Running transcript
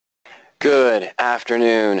Good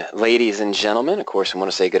afternoon, ladies and gentlemen. Of course, I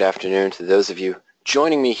want to say good afternoon to those of you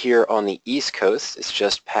joining me here on the East Coast. It's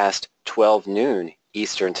just past 12 noon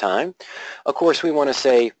Eastern Time. Of course, we want to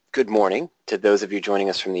say good morning to those of you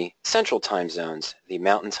joining us from the Central Time Zones, the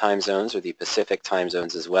Mountain Time Zones, or the Pacific Time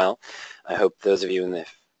Zones as well. I hope those of you in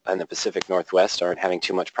the Pacific Northwest aren't having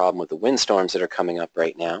too much problem with the windstorms that are coming up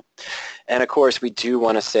right now. And of course, we do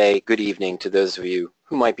want to say good evening to those of you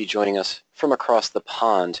who might be joining us from across the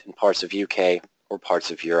pond in parts of UK or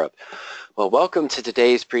parts of Europe. Well, welcome to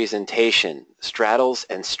today's presentation, Straddles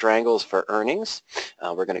and Strangles for Earnings.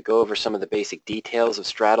 We're going to go over some of the basic details of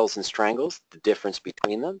Straddles and Strangles, the difference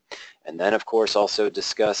between them, and then, of course, also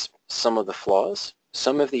discuss some of the flaws,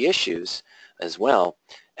 some of the issues as well,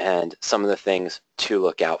 and some of the things to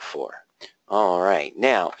look out for. All right.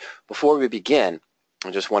 Now, before we begin,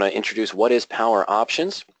 I just want to introduce what is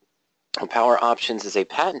PowerOptions. PowerOptions is a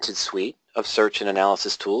patented suite of search and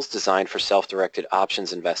analysis tools designed for self-directed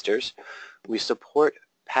options investors. We support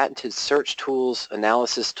patented search tools,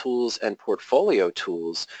 analysis tools, and portfolio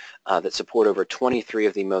tools that support over 23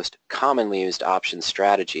 of the most commonly used option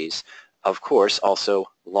strategies. Of course, also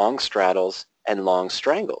long straddles and long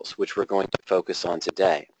strangles, which we're going to focus on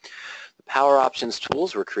today. The PowerOptions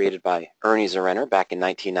tools were created by Ernie Zerenner back in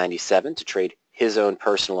 1997 to trade his own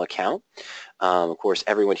personal account. Of course,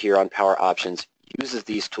 everyone here on PowerOptions uses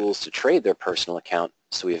these tools to trade their personal account,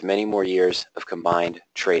 so we have many more years of combined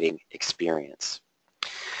trading experience.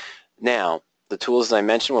 Now, the tools, as I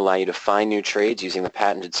mentioned, will allow you to find new trades using the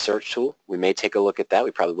patented search tool. We may take a look at that.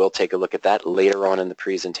 We probably will take a look at that later on in the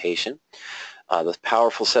presentation. The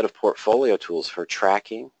powerful set of portfolio tools for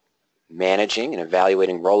tracking, managing, and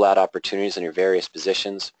evaluating rollout opportunities in your various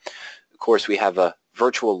positions. Of course, we have a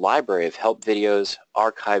virtual library of help videos,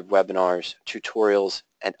 archived webinars, tutorials,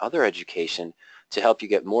 and other education to help you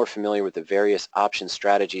get more familiar with the various option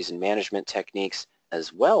strategies and management techniques,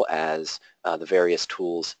 as well as the various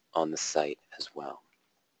tools on the site as well.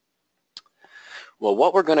 Well,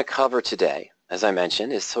 what we're going to cover today, as I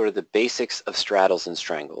mentioned, is sort of the basics of straddles and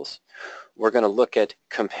strangles. We're going to look at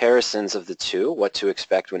comparisons of the two, what to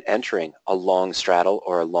expect when entering a long straddle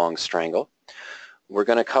or a long strangle. We're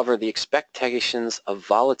going to cover the expectations of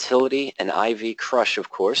volatility and IV crush, of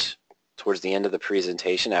course, towards the end of the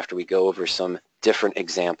presentation after we go over some different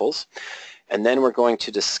examples. And then we're going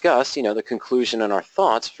to discuss, the conclusion and our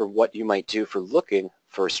thoughts for what you might do for looking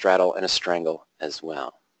for a straddle and a strangle as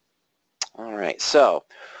well. All right, so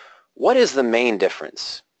what is the main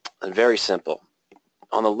difference? Very simple.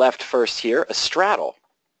 On the left first here, a straddle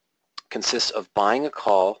consists of buying a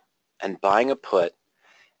call and buying a put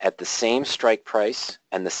at the same strike price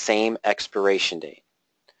and the same expiration date.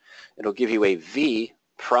 It'll give you a V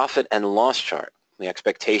profit and loss chart. The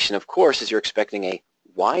expectation, of course, is you're expecting a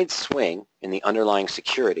wide swing in the underlying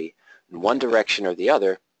security in one direction or the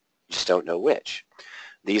other, you just don't know which.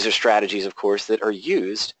 These are strategies, of course, that are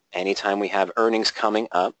used anytime we have earnings coming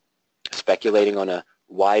up, speculating on a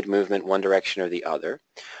wide movement one direction or the other,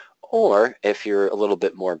 or if you're a little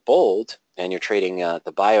bit more bold and you're trading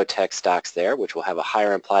the biotech stocks there, which will have a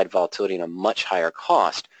higher implied volatility and a much higher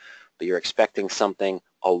cost, but you're expecting something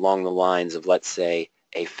along the lines of, let's say,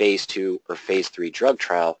 a phase 2 or phase 3 drug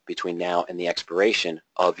trial between now and the expiration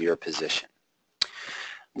of your position.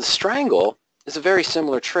 The strangle is a very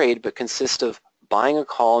similar trade but consists of buying a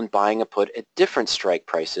call and buying a put at different strike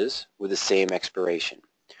prices with the same expiration.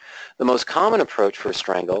 The most common approach for a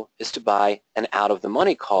strangle is to buy an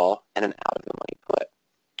out-of-the-money call and an out-of-the-money put.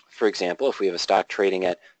 For example, if we have a stock trading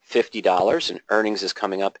at $50 and earnings is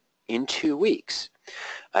coming up in 2 weeks,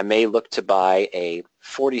 I may look to buy a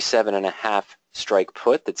 47.5 strike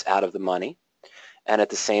put that's out of the money and at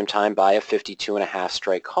the same time buy a 52.5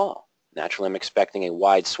 strike call. Naturally, I'm expecting a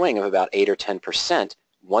wide swing of about 8 or 10%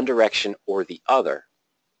 one direction or the other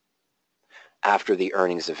after the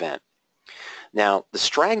earnings event. Now, the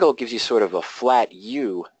strangle gives you sort of a flat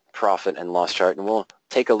U profit and loss chart, and we'll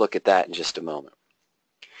take a look at that in just a moment.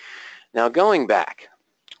 Now, going back,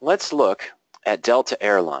 let's look at Delta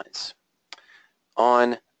Airlines.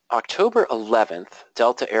 On October 11th,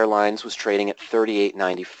 Delta Airlines was trading at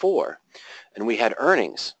 $38.94, and we had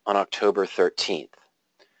earnings on October 13th.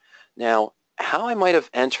 Now, how I might have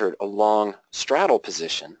entered a long straddle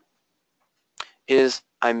position is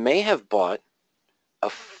I may have bought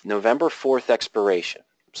a November 4th expiration.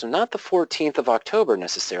 So not the 14th of October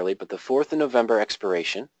necessarily, but the 4th of November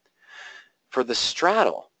expiration. For the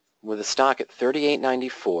straddle with a stock at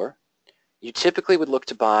 $38.94, you typically would look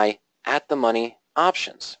to buy at-the-money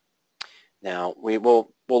options. Now, we'll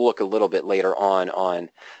look a little bit later on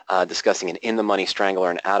discussing an in-the-money strangle or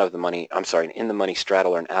an out-of-the-money, an in-the-money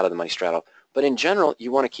straddle or an out-of-the-money straddle But in general,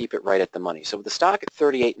 you want to keep it right at the money. So with the stock at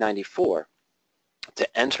 $38.94,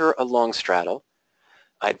 to enter a long straddle,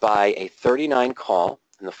 I'd buy a 39 call,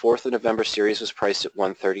 and the 4th of November series was priced at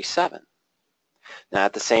 137. Now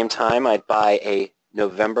at the same time, I'd buy a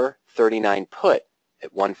November 39 put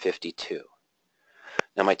at 152.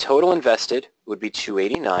 Now my total invested would be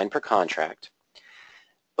 $289 per contract,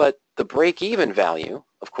 but the break-even value,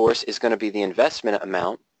 of course, is going to be the investment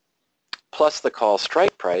amount plus the call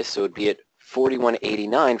strike price, so it would be at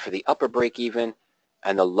 $41.89 for the upper break-even,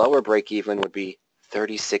 and the lower break-even would be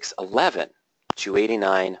 $36.11,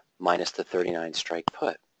 $289 minus the 39 strike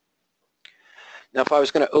put. Now if I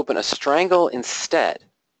was going to open a strangle instead,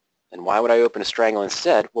 and why would I open a strangle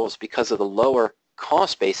instead? Well, it's because of the lower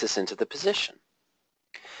cost basis into the position.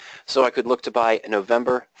 So I could look to buy a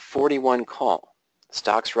November 41 call. The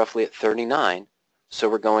stock's roughly at 39, so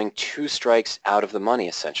we're going 2 strikes out of the money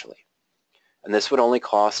essentially. And this would only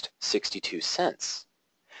cost 62 cents.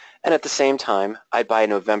 And at the same time, I'd buy a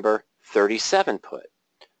November 37 put,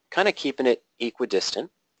 kind of keeping it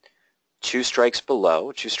equidistant, 2 strikes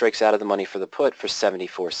below, 2 strikes out of the money for the put for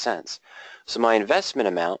 74 cents. So my investment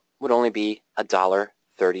amount would only be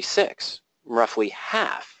 $1.36, roughly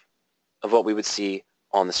half of what we would see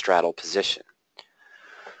on the straddle position.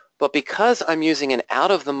 But because I'm using an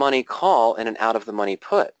out-of-the-money call and an out-of-the-money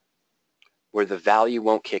put, where the value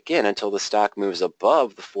won't kick in until the stock moves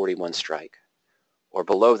above the 41 strike or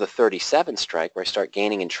below the 37 strike, where I start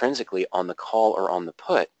gaining intrinsically on the call or on the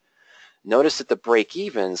put, notice that the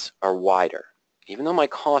break-evens are wider. Even though my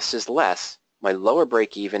cost is less, my lower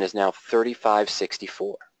break-even is now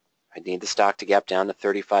 $35.64. I need the stock to gap down to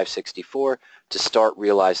 $35.64 to start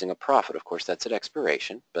realizing a profit. Of course, that's at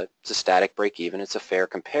expiration, but it's a static break-even. It's a fair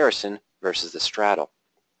comparison versus the straddle.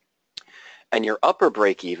 And your upper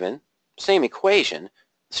break-even, same equation,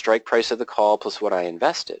 strike price of the call plus what I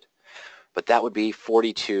invested, but that would be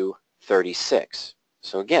 $42.36.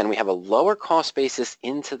 So again, we have a lower cost basis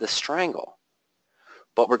into the strangle,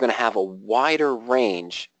 but we're going to have a wider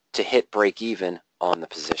range to hit break-even on the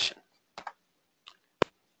position.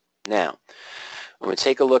 Now, when we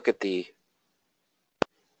take a look at the,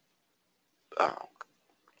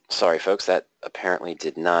 sorry folks, that apparently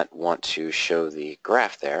did not want to show the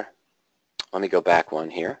graph there. Let me go back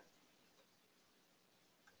one here.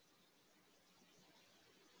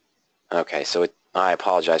 Okay, so I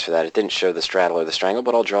apologize for that. It didn't show the straddle or the strangle,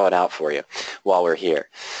 but I'll draw it out for you while we're here.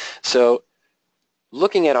 So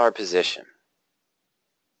looking at our position,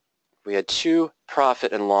 we had 2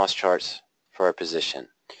 profit and loss charts for our position.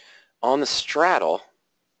 On the straddle,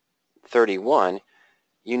 31,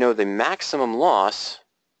 you know the maximum loss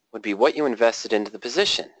would be what you invested into the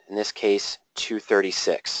position, in this case,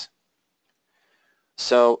 $236.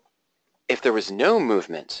 So if there was no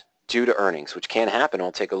movement due to earnings, which can happen,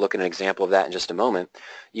 I'll take a look at an example of that in just a moment,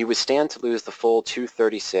 you would stand to lose the full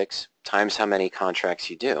 $236 times how many contracts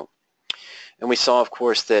you do. And we saw, of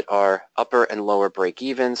course, that our upper and lower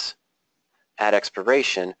break-evens at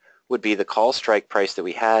expiration would be the call strike price that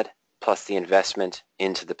we had plus the investment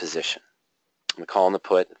into the position. The call and the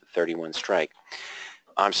put, the 31 strike.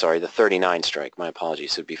 I'm sorry, the 39 strike, my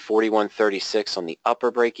apologies. So it would be $41.36 on the upper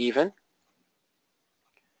break-even.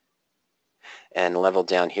 And level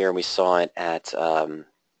down here, we saw it at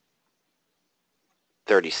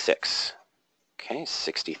 36. Okay,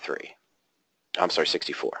 63. I'm sorry,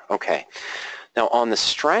 64. Okay. Now on the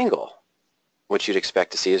strangle, what you'd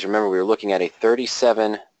expect to see is, remember, we were looking at a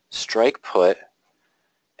 37 strike put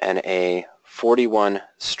and a 41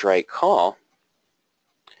 strike call.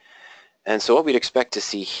 And so what we'd expect to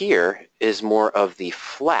see here is more of the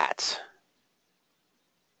flat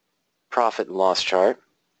profit and loss chart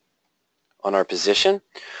on our position,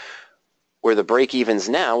 where the break-evens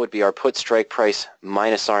now would be our put strike price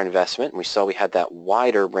minus our investment. And we saw we had that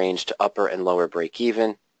wider range to upper and lower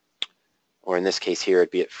break-even, or in this case here it'd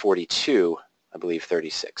be at 42, I believe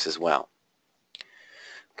 36 as well.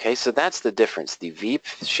 Okay, so that's the difference. The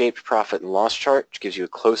V-shaped profit and loss chart, which gives you a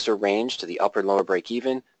closer range to the upper and lower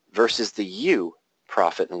break-even, versus the U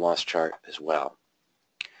profit and loss chart as well.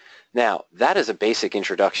 Now, that is a basic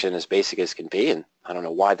introduction, as basic as can be, and I don't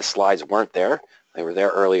know why the slides weren't there. They were there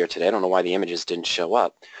earlier today. I don't know why the images didn't show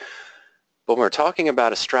up. But when we're talking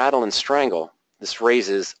about a straddle and strangle, this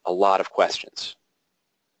raises a lot of questions.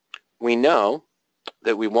 We know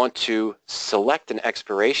that we want to select an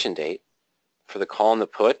expiration date for the call and the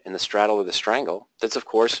put in the straddle or the strangle. That's, of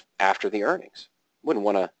course, after the earnings. Wouldn't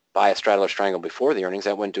want to buy a straddle or strangle before the earnings.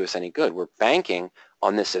 That wouldn't do us any good. We're banking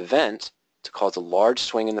on this event to cause a large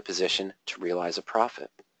swing in the position to realize a profit.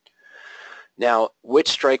 Now, which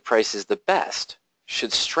strike price is the best?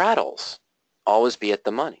 Should straddles always be at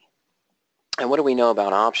the money? And what do we know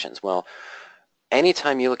about options? Well,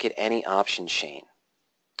 anytime you look at any option chain,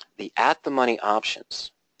 the at-the-money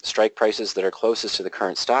options, strike prices that are closest to the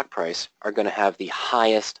current stock price, are going to have the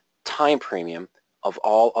highest time premium of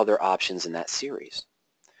all other options in that series.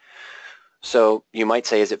 So you might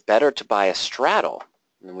say, is it better to buy a straddle?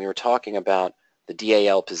 And we were talking about the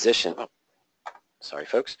DAL position, sorry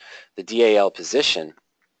folks, the DAL position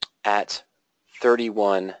at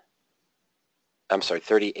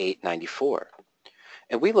 38.94.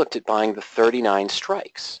 And we looked at buying the 39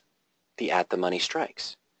 strikes, the at-the-money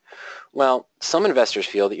strikes. Well, some investors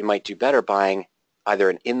feel that you might do better buying either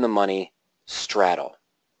an in-the-money straddle,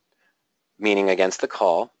 meaning against the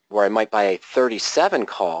call, where I might buy a 37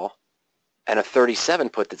 call and a 37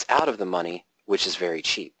 put that's out of the money, which is very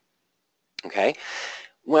cheap. Okay?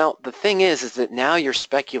 Well, the thing is that now you're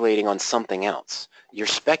speculating on something else. You're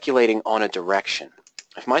speculating on a direction.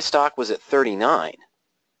 If my stock was at 39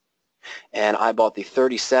 and I bought the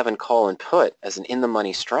 37 call and put as an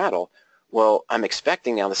in-the-money straddle, well, I'm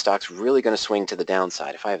expecting now the stock's really going to swing to the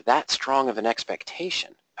downside. If I have that strong of an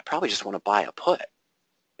expectation, I probably just want to buy a put,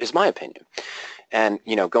 is my opinion. And,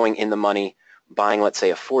 you know, going in the money, buying, let's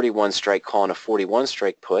say, a 41 strike call and a 41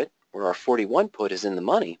 strike put, where our 41 put is in the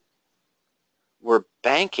money, we're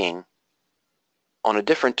banking on a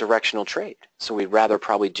different directional trade. So we'd rather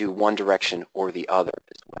probably do one direction or the other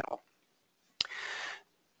as well.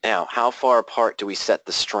 Now, how far apart do we set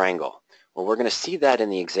the strangle? Well, we're going to see that in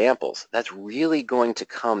the examples. That's really going to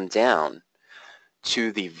come down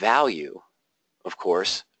to the value, of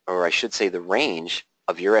course, or I should say the range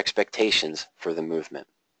of your expectations for the movement.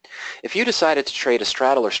 If you decided to trade a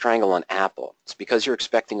straddle or strangle on Apple, it's because you're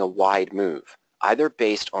expecting a wide move, either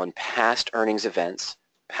based on past earnings events,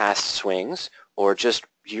 past swings, or just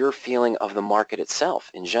your feeling of the market itself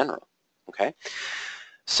in general. Okay?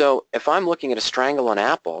 So if I'm looking at a strangle on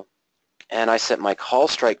Apple, and I set my call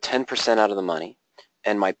strike 10% out of the money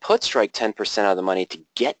and my put strike 10% out of the money to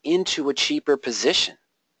get into a cheaper position,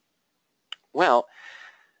 well,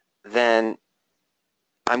 then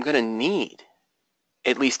I'm going to need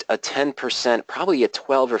at least a 10%, probably a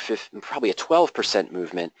 12 or 15, probably a 12%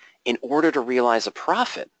 movement in order to realize a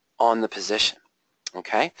profit on the position,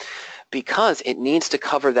 okay? Because it needs to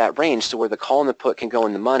cover that range to where the call and the put can go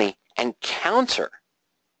in the money and counter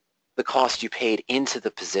the cost you paid into the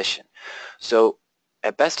position. So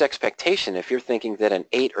at best expectation, if you're thinking that an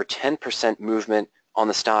 8 or 10% movement on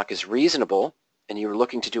the stock is reasonable and you're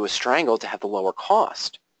looking to do a strangle to have the lower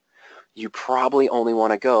cost, you probably only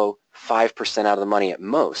want to go 5% out of the money at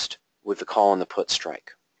most with the call and the put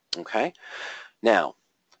strike. Okay? Now,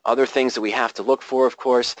 other things that we have to look for, of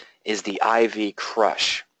course, is the IV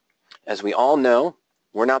crush. As we all know,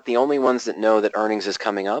 we're not the only ones that know that earnings is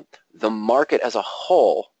coming up. The market as a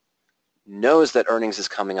whole knows that earnings is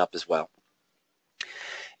coming up as well.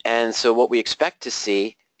 And so what we expect to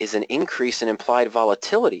see is an increase in implied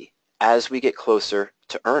volatility as we get closer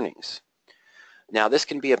to earnings. Now this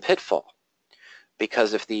can be a pitfall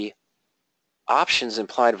because if the options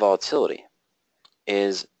implied volatility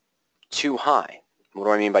is too high, what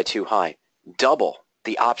do I mean by too high? Double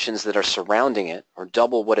the options that are surrounding it, or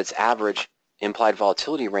double what its average implied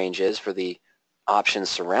volatility range is for the options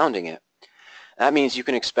surrounding it. That means you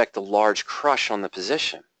can expect a large crush on the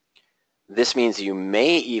position. This means you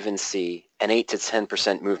may even see an 8 to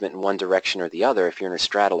 10% movement in one direction or the other if you're in a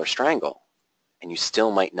straddle or strangle, and you still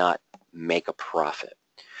might not make a profit.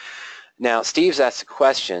 Now, Steve's asked a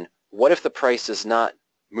question, what if the price does not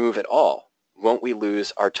move at all? Won't we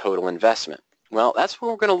lose our total investment? Well, that's what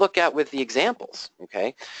we're going to look at with the examples,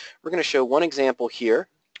 okay? We're going to show one example here.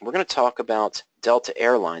 We're going to talk about Delta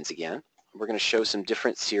Airlines again. We're going to show some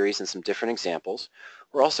different series and some different examples.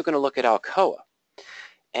 We're also going to look at Alcoa.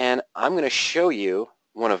 And I'm going to show you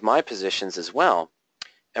one of my positions as well.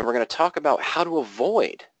 And we're going to talk about how to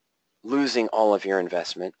avoid losing all of your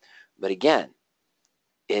investment. But again,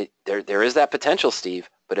 there is that potential, Steve,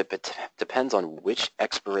 but it depends on which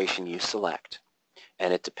expiration you select.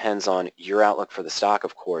 And it depends on your outlook for the stock,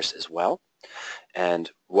 of course, as well, and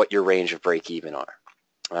what your range of break-even are.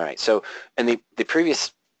 All right, so in the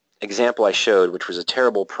previous example I showed, which was a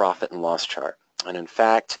terrible profit and loss chart, and in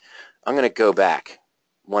fact, I'm going to go back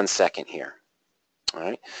 1 second here. All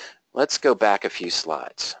right, let's go back a few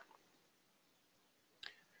slides.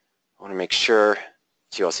 I want to make sure,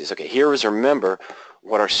 see all these. Okay, here is, remember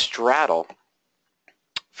what our straddle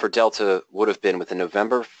for Delta would have been with the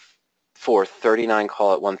November 4th 39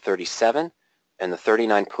 call at 137 and the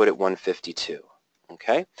 39 put at 152.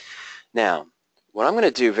 Okay, now what I'm going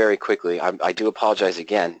to do very quickly, I do apologize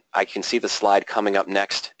again. I can see the slide coming up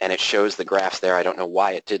next and it shows the graphs there. I don't know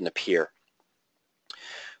why it didn't appear.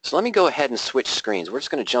 So let me go ahead and switch screens. We're just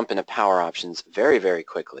going to jump into PowerOptions very, very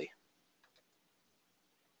quickly.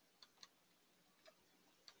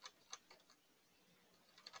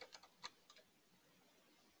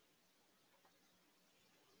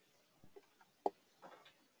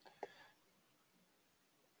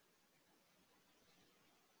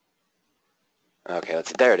 Okay,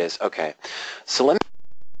 there it is. Okay, so let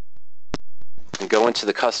me go into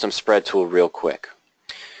the custom spread tool real quick.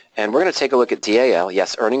 And we're going to take a look at DAL.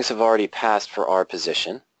 Yes, earnings have already passed for our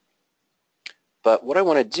position. But what I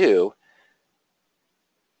want to do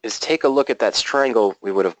is take a look at that strangle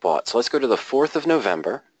we would have bought. So let's go to the 4th of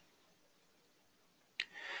November.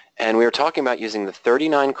 And we were talking about using the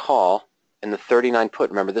 39 call and the 39 put.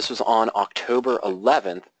 Remember, this was on October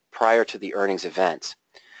 11th prior to the earnings event.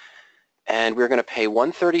 And we were going to pay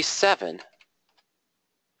 $137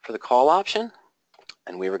 for the call option,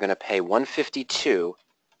 and we were going to pay $152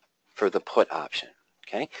 for the put option.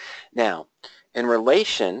 Okay? Now, in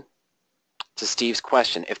relation to Steve's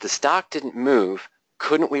question, if the stock didn't move,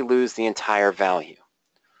 couldn't we lose the entire value?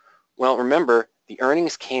 Well, remember, the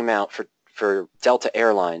earnings came out for Delta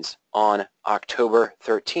Airlines on October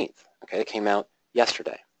 13th. Okay, it came out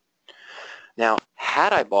yesterday. Now,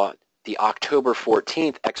 had I bought the October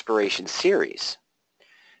 14th expiration series,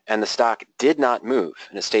 and the stock did not move,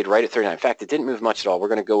 and it stayed right at 39. In fact, it didn't move much at all. We're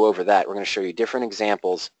going to go over that. We're going to show you different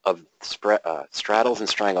examples of straddles and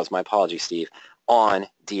strangles, my apologies, Steve, on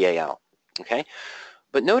DAL. Okay?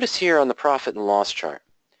 But notice here on the profit and loss chart,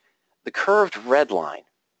 the curved red line,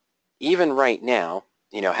 even right now,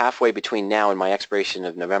 halfway between now and my expiration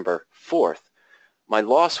of November 4th, my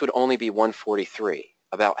loss would only be 143,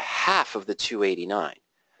 about half of the 289,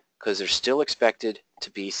 because there's still expected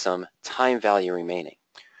to be some time value remaining.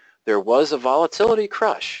 There was a volatility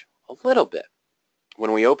crush, a little bit.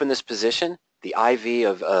 When we opened this position, the IV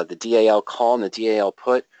of the DAL call and the DAL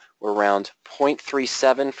put were around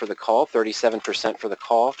 0.37 for the call, 37% for the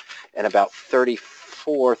call, and about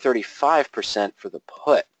 35% for the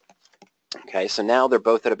put. Okay, so now they're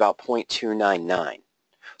both at about 0.299.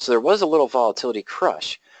 So there was a little volatility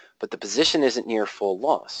crush, but the position isn't near full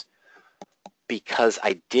loss because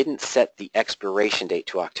I didn't set the expiration date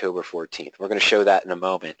to October 14th. We're going to show that in a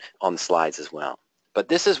moment on the slides as well. But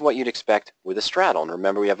this is what you'd expect with a straddle. And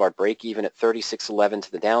remember, we have our break even at 36.11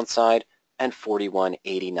 to the downside and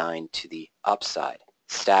 41.89 to the upside,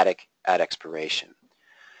 static at expiration.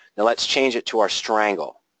 Now let's change it to our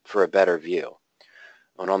strangle for a better view.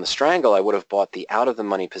 And on the strangle, I would have bought the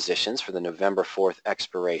out-of-the-money positions for the November 4th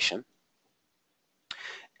expiration.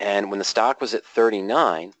 And when the stock was at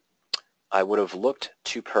 39, I would have looked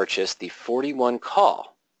to purchase the 41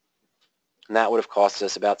 call, and that would have cost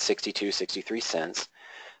us about 63 cents.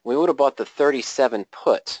 We would have bought the 37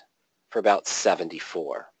 put for about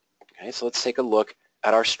 74. Okay, so let's take a look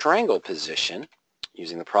at our strangle position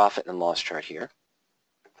using the profit and loss chart here.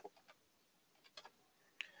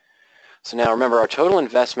 So now remember, our total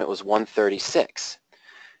investment was 136.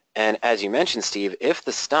 And as you mentioned, Steve, if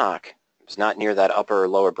the stock was not near that upper or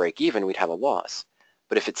lower break even, we'd have a loss.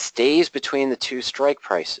 But if it stays between the two strike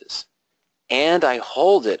prices and I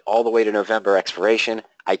hold it all the way to November expiration,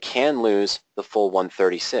 I can lose the full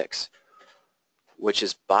 136, which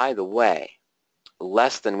is, by the way,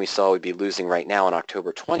 less than we saw we'd be losing right now on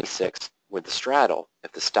October 26th with the straddle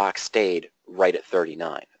if the stock stayed right at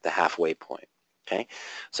 39, the halfway point. Okay,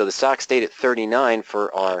 so the stock stayed at 39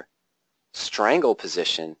 for our strangle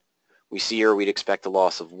position. We see here we'd expect a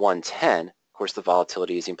loss of 110. Of course, the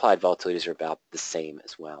volatilities, the implied volatilities are about the same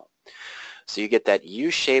as well. So you get that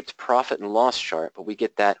U-shaped profit and loss chart, but we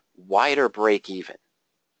get that wider break even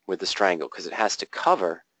with the strangle because it has to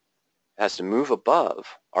cover, it has to move above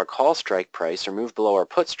our call strike price or move below our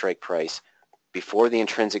put strike price before the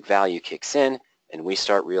intrinsic value kicks in and we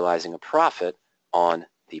start realizing a profit on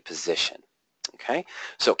the position. Okay,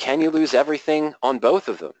 so can you lose everything on both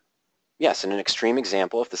of them? Yes, in an extreme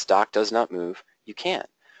example, if the stock does not move, you can.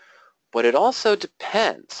 But it also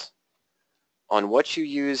depends on what you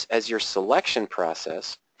use as your selection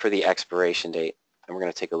process for the expiration date, and we're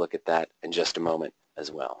going to take a look at that in just a moment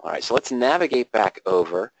as well. All right, so let's navigate back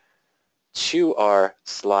over to our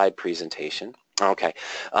slide presentation. Okay,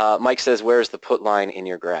 Mike says, where's the put line in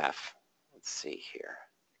your graph? Let's see here.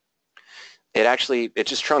 It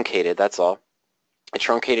just truncated, that's all. It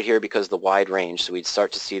truncated here because of the wide range, so we'd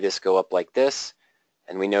start to see this go up like this,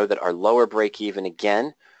 and we know that our lower break even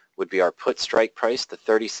again would be our put strike price, the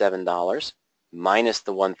 $37, minus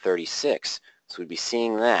the 136. So we'd be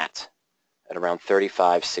seeing that at around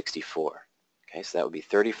 35.64. Okay, so that would be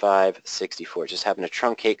 35.64. Just happened to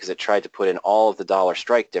truncate because it tried to put in all of the dollar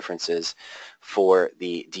strike differences for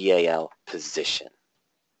the DAL position.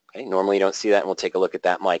 Okay, normally you don't see that, and we'll take a look at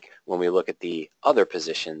that, Mike, when we look at the other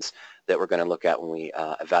positions that we're going to look at when we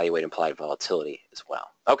evaluate implied volatility as well.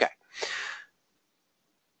 Okay.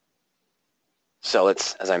 So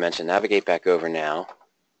let's, as I mentioned, navigate back over now.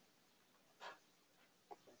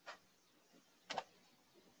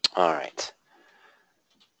 All right.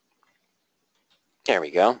 There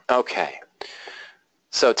we go. Okay.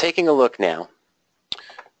 So taking a look now,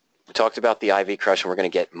 we talked about the IV crush, and we're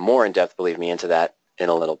going to get more in depth, believe me, into that in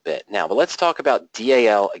a little bit. Now, but let's talk about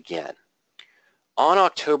DAL again. On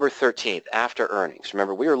October 13th, after earnings,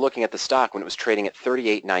 remember we were looking at the stock when it was trading at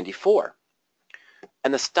 $38.94.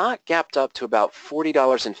 And the stock gapped up to about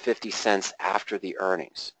 $40.50 after the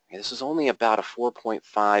earnings. Okay, this was only about a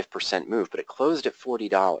 4.5% move, but it closed at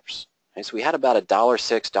 $40. Okay, so we had about a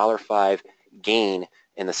 $1.06, $1.05 gain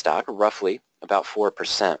in the stock, roughly about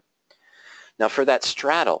 4%. Now for that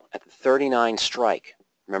straddle at the 39 strike,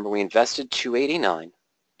 remember we invested $289.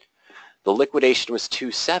 The liquidation was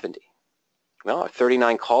 $270. Well, our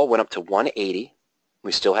 39 call went up to $180.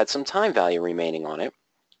 We still had some time value remaining on it,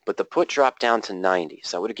 but the put dropped down to $90.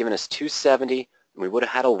 So that would have given us $270, and we would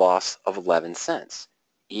have had a loss of 11 cents,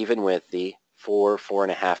 even with the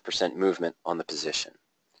 4.5% movement on the position.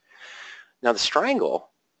 Now the Strangle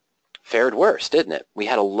fared worse, didn't it? We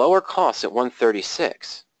had a lower cost at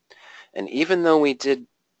 136, and even though we did,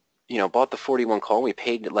 bought the 41 call, we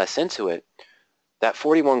paid less into it. That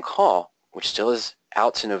 41 call, which still is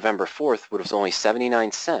out to November 4th, would have only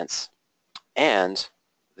 79 cents, and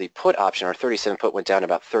the put option, our 37 put, went down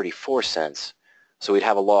about 34 cents, so we'd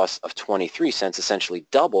have a loss of 23 cents, essentially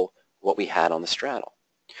double what we had on the straddle.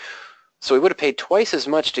 So we would have paid twice as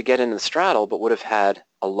much to get into the straddle, but would have had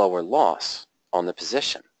a lower loss on the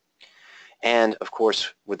position. And of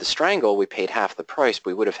course, with the Strangle, we paid half the price, but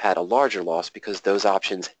we would have had a larger loss because those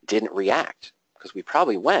options didn't react, because we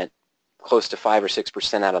probably went close to 5 or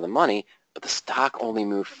 6% out of the money, but the stock only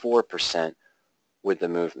moved 4% with the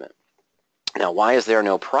movement. Now, why is there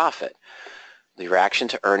no profit? The reaction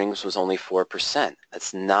to earnings was only 4%.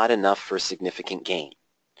 That's not enough for a significant gain.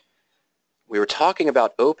 We were talking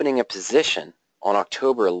about opening a position on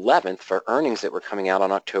October 11th for earnings that were coming out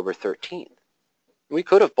on October 13th. We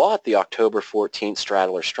could have bought the October 14th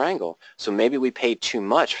straddle or strangle, so maybe we paid too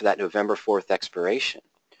much for that November 4th expiration.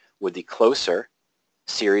 Would the closer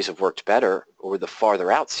series have worked better, or would the farther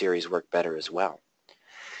out series work better as well?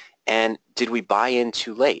 And did we buy in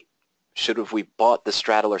too late? Should have we bought the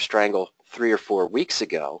straddle or strangle 3 or 4 weeks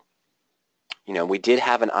ago? We did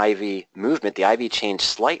have an IV movement. The IV changed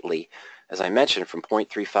slightly, as I mentioned, from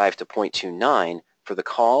 0.35 to 0.29 for the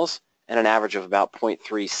calls, and an average of about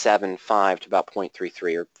 0.375 to about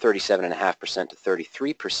 0.33, or 37.5% to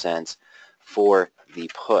 33% for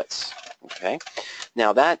the puts. Okay.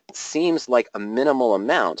 Now that seems like a minimal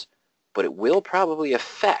amount, but it will probably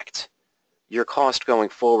affect your cost going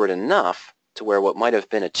forward enough to where what might have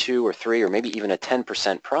been a 2 or 3 or maybe even a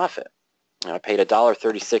 10% profit. I paid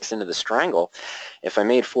 $1.36 into the strangle. If I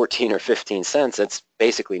made 14 or 15 cents, that's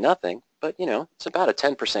basically nothing, but it's about a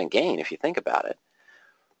 10% gain if you think about it.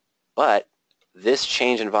 But this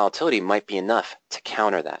change in volatility might be enough to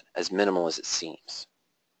counter that, as minimal as it seems.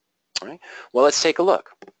 All right. Well, let's take a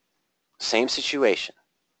look. Same situation.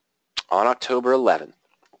 On October 11th,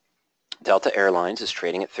 Delta Airlines is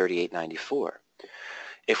trading at $38.94.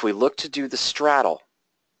 If we look to do the straddle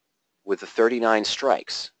with the 39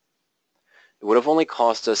 strikes, it would have only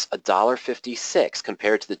cost us $1.56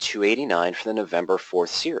 compared to the $2.89 for the November 4th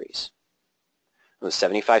series. It was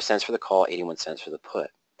 75 cents for the call, 81 cents for the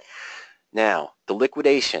put. Now, the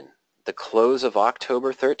liquidation, the close of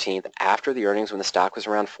October 13th after the earnings when the stock was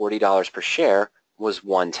around $40 per share, was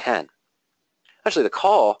 110. Actually, the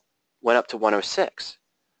call went up to 106.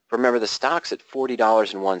 Remember, the stock's at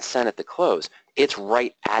 $40.01 at the close. It's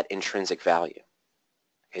right at intrinsic value.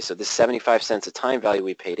 Okay, so this 75 cents of time value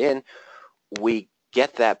we paid in, we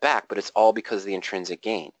get that back, but it's all because of the intrinsic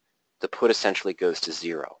gain. The put essentially goes to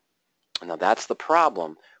zero. Now that's the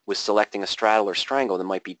problem with selecting a straddle or strangle that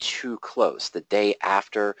might be too close, the day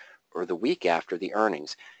after or the week after the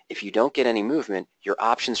earnings. If you don't get any movement, your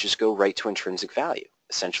options just go right to intrinsic value,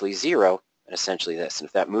 essentially zero and essentially this. And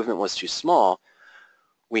if that movement was too small,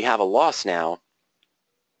 we have a loss now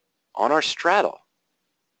on our straddle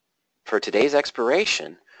for today's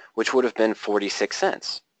expiration, which would have been 46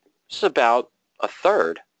 cents. This is about a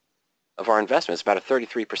third of our investment. It's about a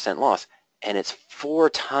 33% loss, and it's 4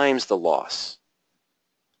 times the loss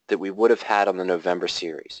that we would have had on the November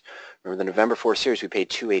series. Remember, the November 4 series, we paid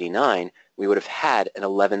 $2.89. We would have had an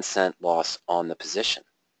 11-cent loss on the position.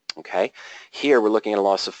 Okay? Here, we're looking at a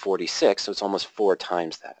loss of 46, so it's almost 4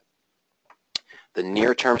 times that. The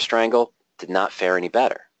near-term strangle did not fare any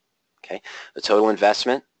better. Okay, the total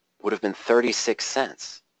investment would have been 36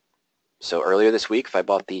 cents. So earlier this week, if I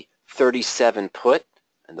bought the 37 put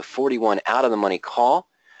and the 41 out of the money call,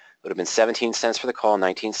 it would have been 17 cents for the call,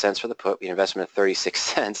 19 cents for the put. We had an investment of 36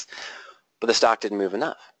 cents, but the stock didn't move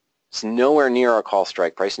enough. It's nowhere near our call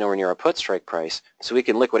strike price, nowhere near our put strike price, so we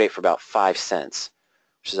can liquidate for about 5 cents,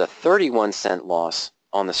 which is a 31 cent loss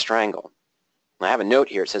on the Strangle. I have a note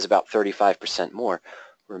here. It says about 35% more.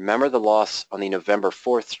 Remember, the loss on the November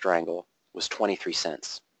 4th Strangle was 23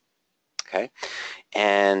 cents. Okay?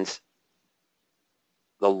 And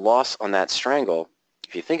the loss on that Strangle,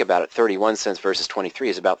 if you think about it, 31 cents versus 23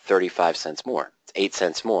 is about 35 cents more. It's 8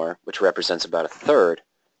 cents more, which represents about a third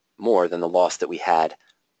more than the loss that we had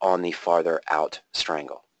on the farther out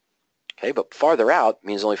Strangle. Okay, but farther out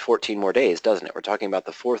means only 14 more days, doesn't it? We're talking about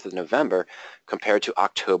the 4th of November compared to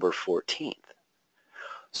October 14th.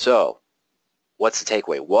 So what's the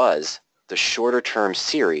takeaway? Was the shorter term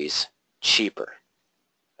series cheaper?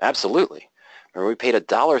 Absolutely. Remember, we paid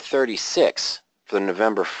 $1.36 for the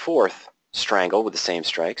November 4th Strangle with the same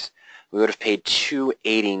strikes. We would have paid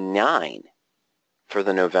 $2.89 for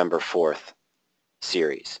the November 4th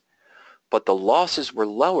series. But the losses were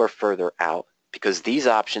lower further out because these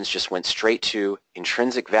options just went straight to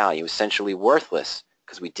intrinsic value, essentially worthless,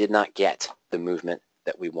 because we did not get the movement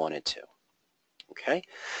that we wanted to. Okay?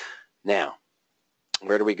 Now,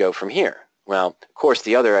 where do we go from here? Well, of course,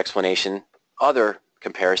 the other explanation, other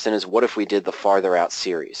comparison is what if we did the farther out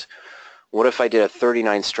series? What if I did a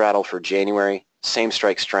 39 straddle for January, same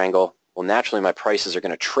strike Strangle? Well, naturally, my prices are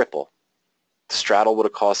going to triple. The straddle would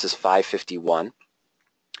have cost us $5.51,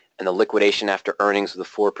 and the liquidation after earnings with a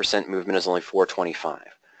 4% movement is only $4.25.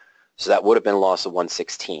 So that would have been a loss of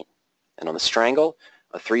 $1.16. And on the Strangle,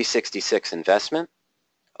 a $3.66 investment,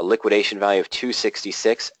 a liquidation value of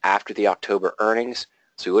 $2.66 after the October earnings,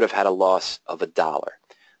 so we would have had a loss of $1.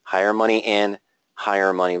 Higher money in,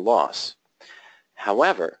 higher money loss.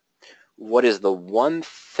 However, what is the one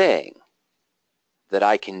thing that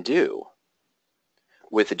I can do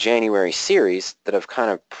with the January series that I've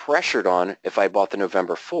kind of pressured on if I bought the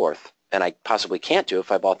November 4th, and I possibly can't do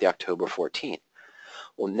if I bought the October 14th?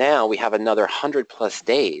 Well, now we have another 100 plus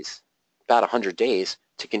days, about 100 days,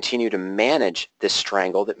 to continue to manage this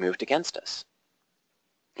Strangle that moved against us.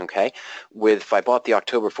 Okay? If I bought the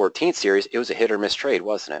October 14th series, it was a hit or miss trade,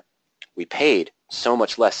 wasn't it? We paid so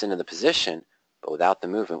much less into the position, but without the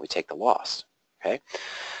movement, we take the loss. Okay?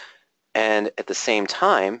 And at the same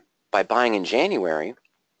time, by buying in January,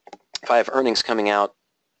 if I have earnings coming out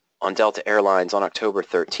on Delta Airlines on October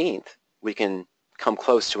 13th, we can come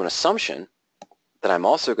close to an assumption that I'm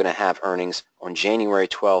also going to have earnings on January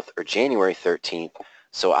 12th or January 13th,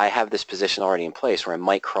 so I have this position already in place where I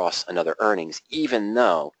might cross another earnings, even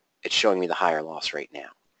though it's showing me the higher loss rate now.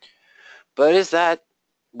 But is that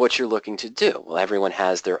what you're looking to do? Well, everyone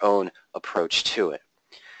has their own approach to it.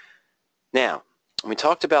 Now, we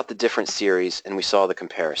talked about the different series and we saw the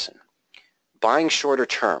comparison. Buying shorter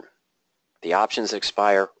term, the options that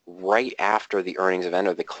expire right after the earnings event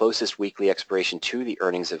or the closest weekly expiration to the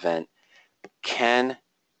earnings event can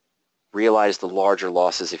realize the larger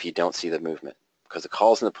losses if you don't see the movement, because the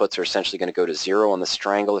calls and the puts are essentially going to go to zero on the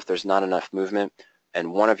Strangle if there's not enough movement,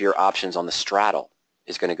 and one of your options on the Straddle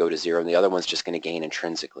is going to go to zero and the other one's just going to gain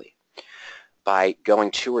intrinsically. By going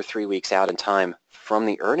 2 or 3 weeks out in time from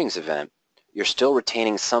the earnings event, you're still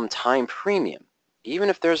retaining some time premium. Even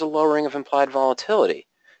if there's a lowering of implied volatility,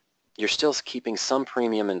 you're still keeping some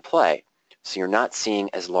premium in play, so you're not seeing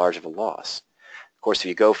as large of a loss. Of course, if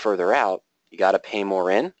you go further out, you got to pay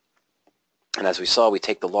more in, and as we saw, we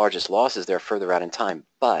take the largest losses there further out in time,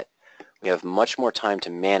 but we have much more time to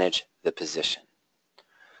manage the position.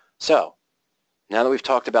 So, now that we've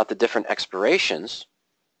talked about the different expirations,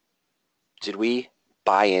 did we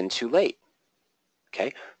buy in too late?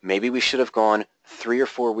 Okay, maybe we should have gone 3 or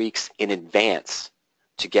 4 weeks in advance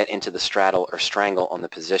to get into the straddle or strangle on the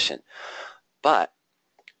position. But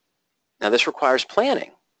now this requires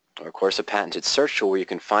planning, or of course a patented search tool where you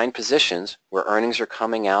can find positions where earnings are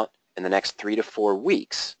coming out in the next 3 to 4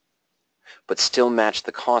 weeks, but still match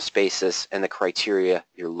the cost basis and the criteria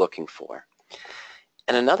you're looking for.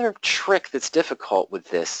 And another trick that's difficult with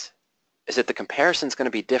this is that the comparison is going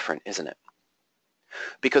to be different, isn't it?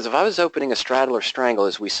 Because if I was opening a straddle or strangle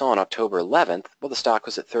as we saw on October 11th, well, the stock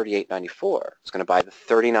was at $38.94. It's going to buy the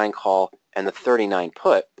 39 call and the 39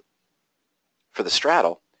 put for the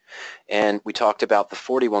straddle. And we talked about the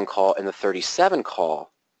 41 call and the 37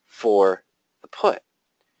 call for the put.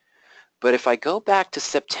 But if I go back to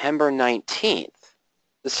September 19th,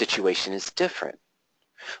 the situation is different.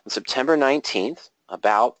 On September 19th,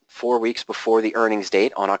 about 4 weeks before the earnings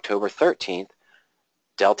date on October 13th,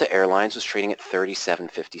 Delta Airlines was trading at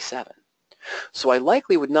 37.57. So I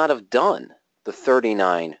likely would not have done the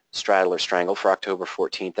 39 Straddle or Strangle for October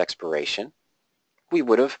 14th expiration. We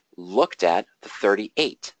would have looked at the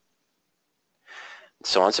 38.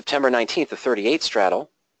 So on September 19th, the 38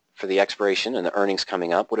 Straddle for the expiration and the earnings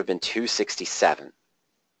coming up would have been 267.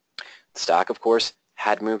 The stock, of course,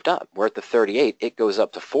 had moved up. We're at the 38. It goes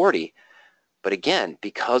up to 40. But again,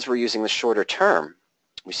 because we're using the shorter term,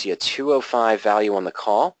 we see a 205 value on the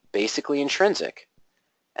call, basically intrinsic,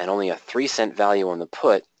 and only a 3-cent value on the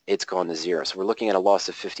put. It's gone to zero. So we're looking at a loss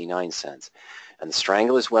of 59 cents. And the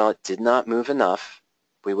Strangle as well, it did not move enough.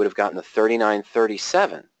 We would have gotten the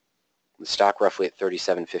 39.37. The stock roughly at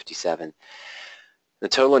 37.57. The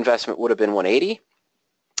total investment would have been 180,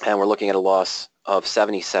 and we're looking at a loss of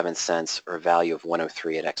 77 cents or a value of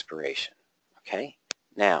 103 at expiration. Okay?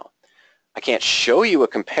 Now, I can't show you a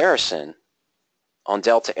comparison on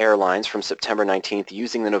Delta Airlines from September 19th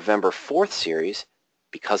using the November 4th series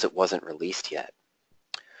because it wasn't released yet.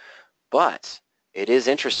 But it is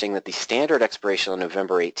interesting that the standard expiration on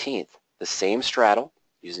November 18th, the same straddle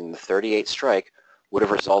using the 38 strike, would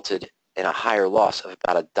have resulted in a higher loss of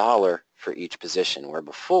about $1 for each position, where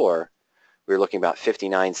before we were looking about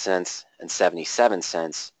 59 cents and 77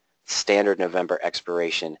 cents. Standard November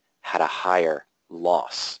expiration had a higher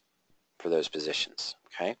loss for those positions.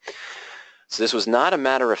 Okay? So this was not a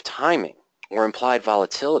matter of timing or implied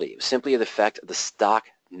volatility. It was simply the effect of the stock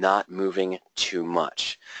not moving too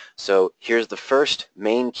much. So here's the first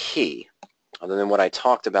main key, other than what I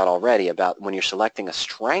talked about already, about when you're selecting a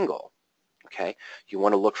strangle. Okay, you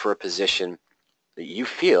want to look for a position that you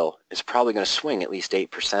feel is probably going to swing at least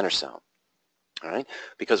 8% or so. All right,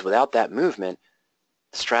 because without that movement,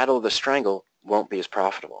 the straddle or the strangle won't be as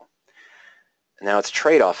profitable. Now it's a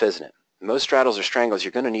trade-off, isn't it? Most straddles or strangles,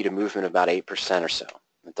 you're going to need a movement of about 8% or so.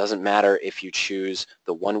 It doesn't matter if you choose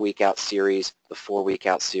the 1 week out series, the 4 week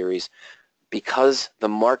out series. Because the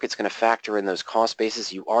market's going to factor in those cost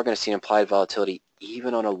bases, you are going to see implied volatility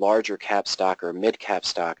even on a larger cap stock or a mid-cap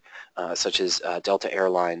stock, such as Delta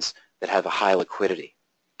Airlines, that have a high liquidity.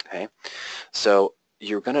 Okay, so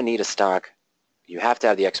you're going to need a stock. You have to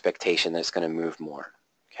have the expectation that it's going to move more.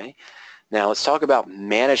 Okay, now let's talk about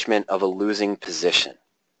management of a losing position.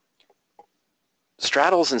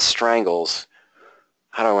 Straddles and strangles,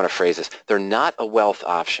 how do I want to phrase this? They're not a wealth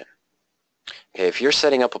option. Okay, if you're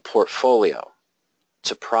setting up a portfolio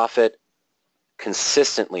to profit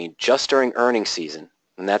consistently just during earnings season,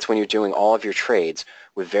 and that's when you're doing all of your trades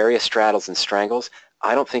with various straddles and strangles,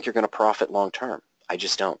 I don't think you're going to profit long term. I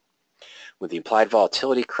just don't. With the implied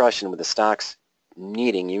volatility crush and with the stocks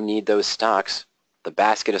you need those stocks, the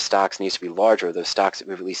basket of stocks needs to be larger, those stocks that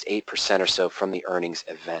move at least 8% or so from the earnings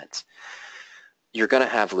event. You're going to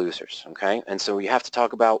have losers, okay? And so you have to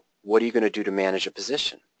talk about what are you going to do to manage a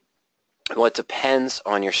position. Well, it depends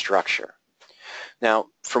on your structure. Now,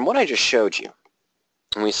 from what I just showed you,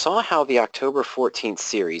 and we saw how the October 14th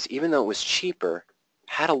series, even though it was cheaper,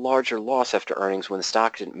 had a larger loss after earnings when the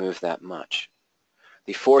stock didn't move that much.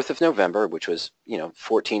 The 4th of November, which was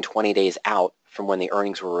 14, 20 days out from when the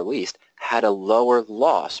earnings were released, had a lower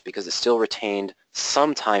loss because it still retained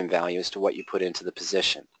some time value as to what you put into the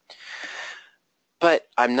position. But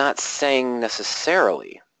I'm not saying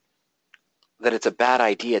necessarily that it's a bad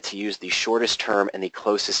idea to use the shortest term and the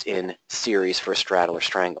closest in series for a straddle or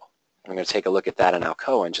strangle. I'm going to take a look at that in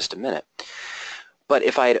Alcoa in just a minute. But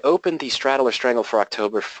if I had opened the straddle or strangle for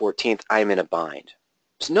October 14th, I'm in a bind.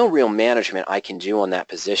 There's no real management I can do on that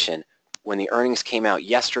position. When the earnings came out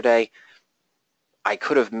yesterday, I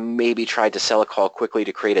could have maybe tried to sell a call quickly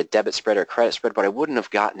to create a debit spread or a credit spread, but I wouldn't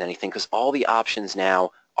have gotten anything because all the options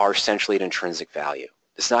now are essentially at intrinsic value.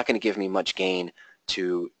 It's not going to give me much gain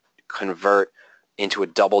to convert into a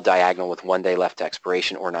double diagonal with 1 day left to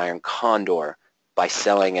expiration or an iron condor by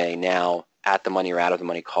selling a now at the money or out of the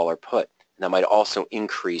money call or put. And that might also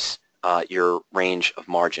increase your range of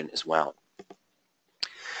margin as well.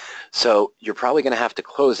 So you're probably going to have to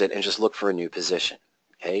close it and just look for a new position.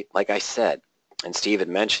 Okay, like I said, and Steve had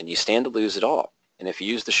mentioned, you stand to lose it all. And if you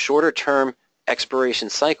use the shorter term expiration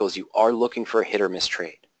cycles, you are looking for a hit or miss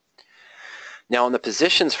trade. Now on the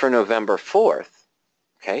positions for November 4th,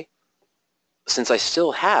 okay, since I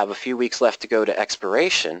still have a few weeks left to go to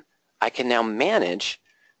expiration, I can now manage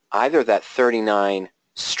either that 39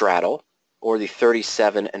 straddle or the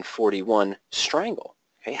 37 and 41 strangle.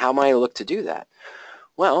 Okay, how might I look to do that?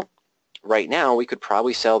 Well, right now we could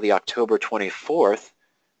probably sell the October 24th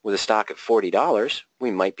with a stock at $40. We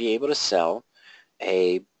might be able to sell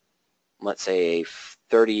a, let's say, a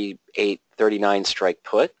 38, 39 strike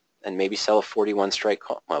put and maybe sell a 41 strike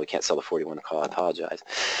call. Well, we can't sell the 41 call, I apologize.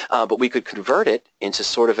 But we could convert it into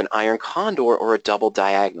sort of an iron condor or a double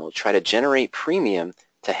diagonal, try to generate premium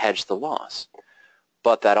to hedge the loss.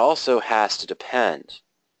 But that also has to depend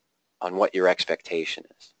on what your expectation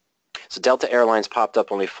is. So Delta Airlines popped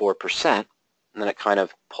up only 4%, and then it kind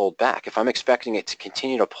of pulled back. If I'm expecting it to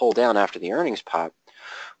continue to pull down after the earnings pop,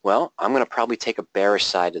 well, I'm going to probably take a bearish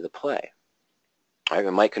side to the play. Right?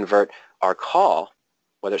 We might convert our call,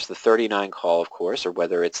 whether it's the 39 call, of course, or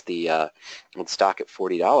whether it's the stock at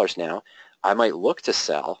 $40 now. I might look to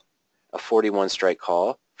sell a 41 strike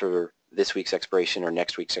call for this week's expiration or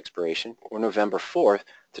next week's expiration, or November 4th,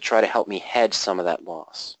 to try to help me hedge some of that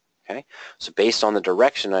loss. Okay? So based on the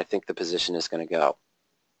direction I think the position is going to go.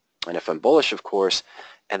 And if I'm bullish, of course,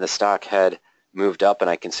 and the stock had moved up and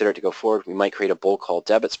I consider it to go forward, we might create a bull call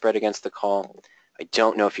debit spread against the call. I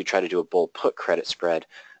don't know if you try to do a bull put credit spread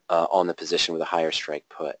on the position with a higher strike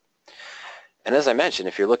put. And as I mentioned,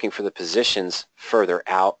 if you're looking for the positions further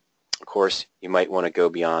out, of course, you might want to go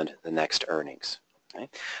beyond the next earnings. Okay?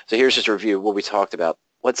 So here's just a review of what we talked about.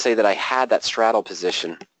 Let's say that I had that straddle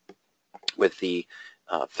position with the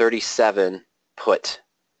 37 put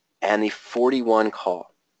and the 41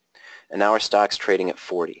 call. And now our stock's trading at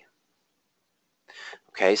 40.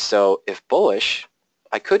 Okay, so if bullish,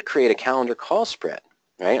 I could create a calendar call spread,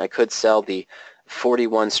 right? I could sell the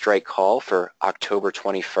 41 strike call for October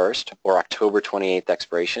 21st or October 28th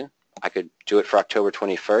expiration. I could do it for October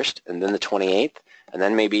 21st and then the 28th, and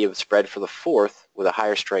then maybe a spread for the 4th with a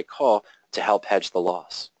higher strike call to help hedge the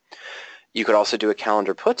loss. You could also do a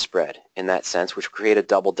calendar put spread in that sense, which would create a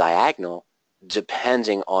double diagonal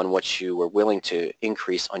depending on what you were willing to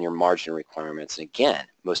increase on your margin requirements. And again,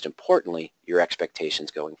 most importantly, your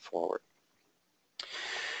expectations going forward.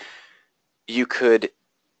 You could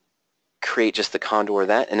create just the condor of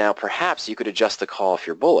that, and now perhaps you could adjust the call if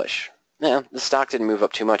you're bullish. Now, the stock didn't move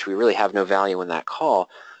up too much. We really have no value in that call,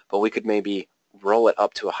 but we could maybe roll it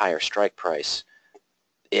up to a higher strike price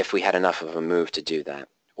if we had enough of a move to do that,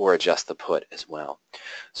 or adjust the put as well.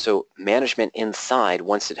 So management inside,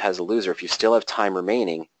 once it has a loser, if you still have time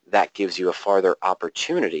remaining, that gives you a farther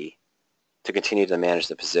opportunity to continue to manage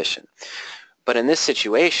the position. But in this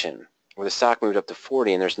situation, where the stock moved up to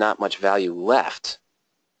 40 and there's not much value left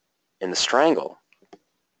in the strangle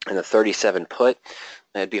and the 37 put,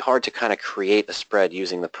 it'd be hard to kind of create a spread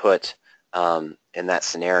using the put in that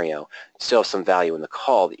scenario. Still have some value in the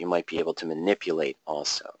call that you might be able to manipulate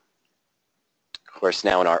also. Of course,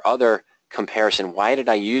 now in our other comparison, why did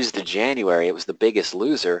I use the January? It was the biggest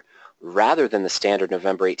loser rather than the standard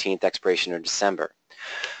November 18th expiration or December.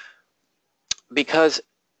 Because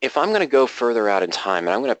if I'm going to go further out in time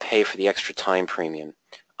and I'm going to pay for the extra time premium,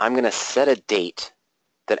 I'm going to set a date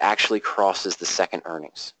that actually crosses the second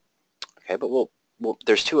earnings. Okay, but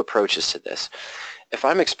there's two approaches to this. If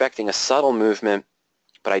I'm expecting a subtle movement,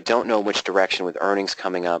 but I don't know which direction with earnings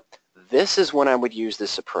coming up, this is when I would use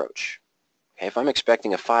this approach. Okay, if I'm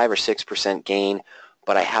expecting a 5 or 6% gain,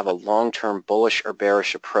 but I have a long-term bullish or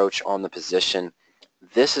bearish approach on the position,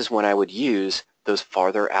 this is when I would use those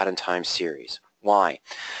farther out in time series. Why?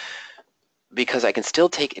 Because I can still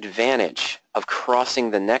take advantage of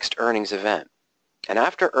crossing the next earnings event. And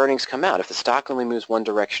after earnings come out, if the stock only moves one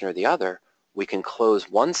direction or the other, we can close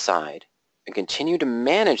one side and continue to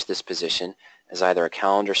manage this position as either a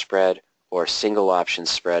calendar spread or a single option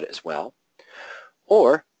spread as well.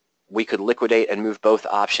 Or we could liquidate and move both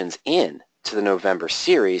options in to the November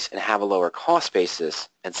series and have a lower cost basis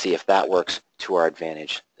and see if that works to our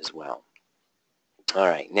advantage as well. All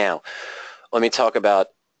right, now let me talk about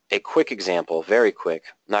a quick example, very quick.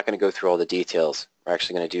 I'm not going to go through all the details. We're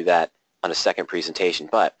actually going to do that on a second presentation,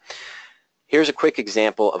 but here's a quick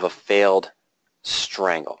example of a failed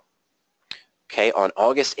strangle. Okay, on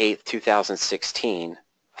August 8th, 2016,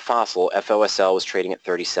 Fossil, FOSL, was trading at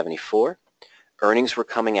 30.74. Earnings were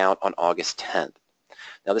coming out on August 10th.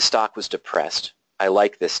 Now, the stock was depressed. I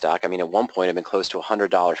like this stock. I mean, at one point, it had been close to $100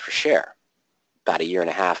 per share. About a year and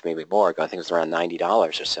a half, maybe more ago. I think it was around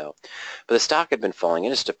 $90 or so. But the stock had been falling,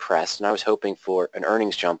 and it's depressed, and I was hoping for an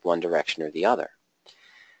earnings jump one direction or the other.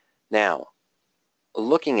 Now,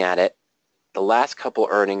 looking at it, the last couple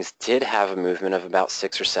earnings did have a movement of about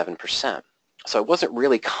 6 or 7%. So I wasn't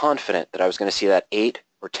really confident that I was going to see that 8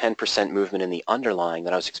 or 10% movement in the underlying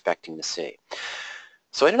that I was expecting to see.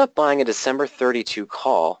 So I ended up buying a December 32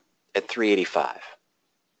 call at 385.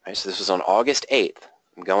 Right, so this was on August 8th.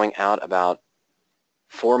 I'm going out about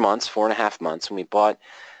 4.5 months, when we bought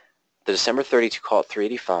the December 32 call at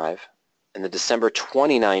 385 and the December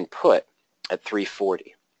 29 put at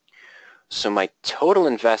 340. So my total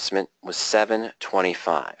investment was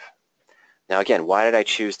 $725. Now again, why did I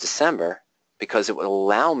choose December? Because it would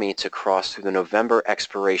allow me to cross through the November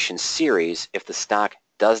expiration series if the stock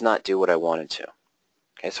does not do what I wanted to.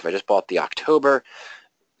 Okay, so if I just bought the October,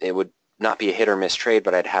 it would not be a hit or miss trade,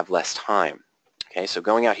 but I'd have less time. Okay, so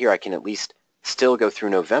going out here, I can at least still go through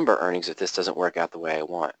November earnings if this doesn't work out the way I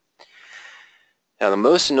want. Now the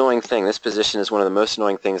most annoying thing, this position is one of the most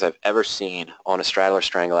annoying things I've ever seen on a straddle or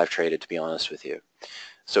strangle I've traded, to be honest with you.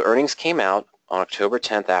 So earnings came out on October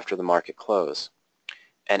 10th after the market close.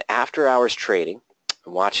 And after hours trading,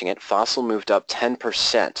 watching it, Fossil moved up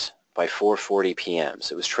 10% by 4:40 p.m.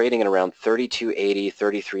 So it was trading at around $32.80,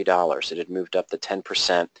 $33. It had moved up to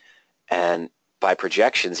 10%, and by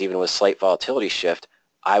projections, even with slight volatility shift,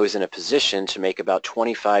 I was in a position to make about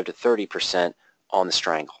 25 to 30% on the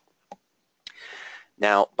strangle.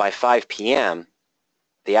 Now, by 5 p.m.,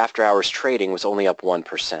 the after-hours trading was only up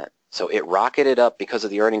 1%. So it rocketed up because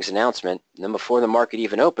of the earnings announcement, and then before the market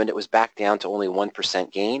even opened, it was back down to only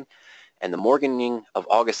 1% gain. And the morning of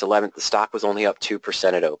August 11th, the stock was only up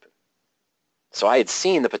 2% at open. So I had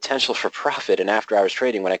seen the potential for profit in after-hours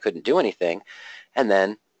trading when I couldn't do anything, and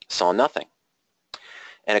then saw nothing.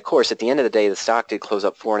 And of course, at the end of the day, the stock did close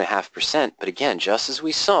up 4.5%, but again, just as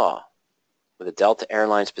we saw with the Delta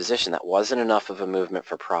Airlines position, that wasn't enough of a movement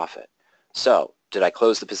for profit. So, did I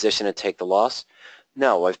close the position and take the loss?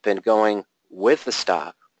 No, I've been going with the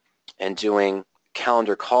stock and doing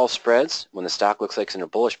calendar call spreads when the stock looks like it's in a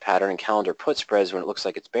bullish pattern, and calendar put spreads when it looks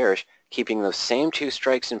like it's bearish, keeping those same two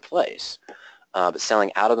strikes in place, but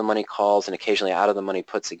selling out of the money calls and occasionally out of the money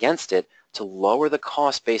puts against it to lower the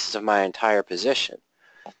cost basis of my entire position.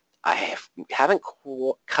 I haven't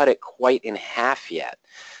cut it quite in half yet,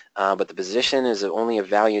 but the position is only a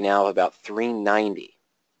value now of about $390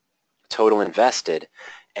 total invested,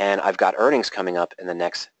 and I've got earnings coming up in the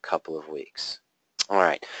next couple of weeks. All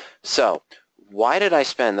right, so why did I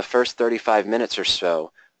spend the first 35 minutes or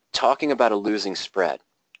so talking about a losing spread?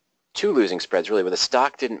 Two losing spreads, really, where the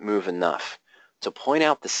stock didn't move enough to point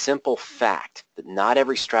out the simple fact that not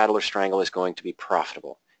every straddle or strangle is going to be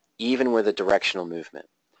profitable, even with a directional movement.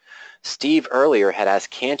 Steve earlier had asked,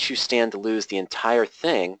 can't you stand to lose the entire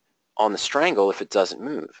thing on the strangle if it doesn't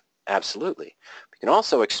move? Absolutely. You can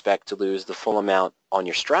also expect to lose the full amount on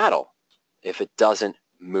your straddle if it doesn't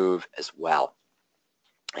move as well.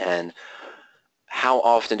 And how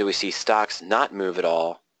often do we see stocks not move at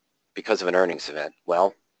all because of an earnings event?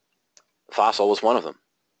 Well, Fossil was one of them.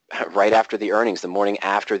 Right after the earnings, the morning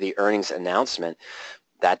after the earnings announcement,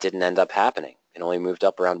 that didn't end up happening. It only moved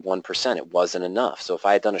up around 1%. It wasn't enough. So if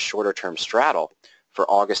I had done a shorter term straddle for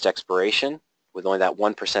August expiration, with only that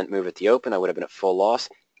 1% move at the open, I would have been at full loss.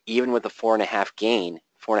 Even with the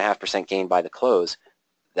 4.5% gain by the close,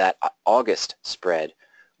 that August spread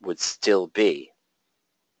would still be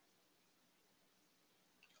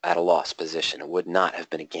at a loss position. It would not have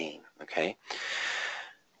been a gain, okay?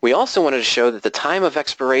 We also wanted to show that the time of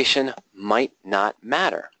expiration might not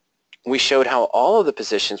matter. We showed how all of the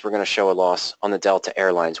positions were going to show a loss on the Delta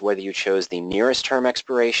Airlines, whether you chose the nearest term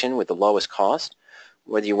expiration with the lowest cost,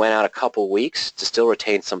 whether you went out a couple weeks to still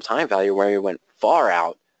retain some time value, where you went far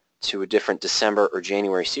out to a different December or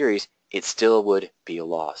January series, it still would be a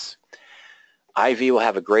loss. IV will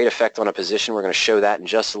have a great effect on a position. We're going to show that in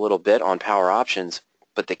just a little bit on PowerOptions,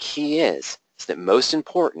 but the key is that most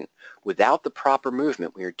important, without the proper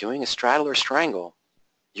movement, when you're doing a straddle or strangle,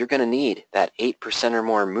 you're going to need that 8% or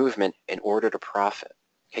more movement in order to profit.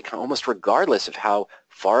 Okay, almost regardless of how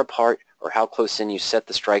far apart or how close in you set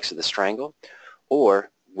the strikes of the strangle,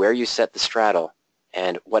 or where you set the straddle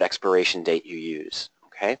and what expiration date you use.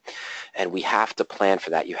 Okay, and we have to plan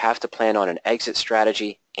for that. You have to plan on an exit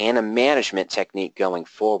strategy and a management technique going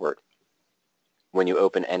forward when you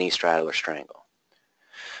open any straddle or strangle.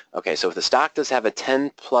 Okay, so if the stock does have a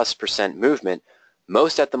 10+% movement,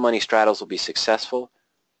 most at the money straddles will be successful.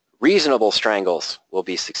 Reasonable strangles will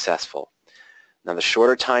be successful. Now the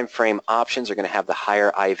shorter time frame options are going to have the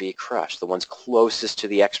higher IV crush. The ones closest to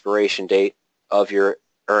the expiration date of your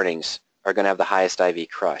earnings are going to have the highest IV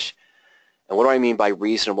crush. And what do I mean by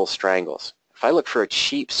reasonable strangles? If I look for a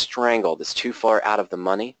cheap strangle that's too far out of the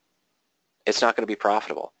money, it's not going to be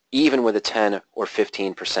profitable, even with a 10 or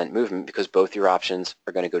 15% movement, because both your options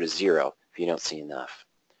are going to go to zero if you don't see enough.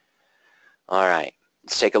 All right.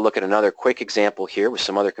 Let's take a look at another quick example here with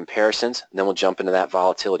some other comparisons, and then we'll jump into that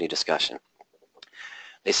volatility discussion.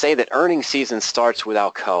 They say that earnings season starts with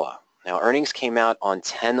Alcoa. Now, earnings came out on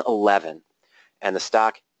 10/11, and the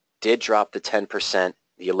stock did drop the 10%,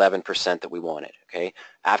 the 11% that we wanted. Okay,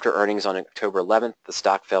 after earnings on October 11th, the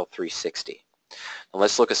stock fell 360. Now,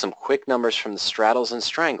 let's look at some quick numbers from the straddles and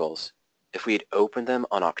strangles if we had opened them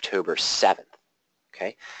on October 7th.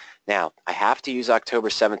 Okay, Now, I have to use October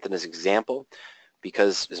 7th as an example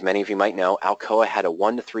because, as many of you might know, Alcoa had a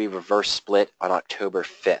 1-to-3 reverse split on October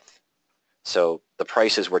 5th. So the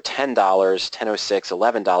prices were $10,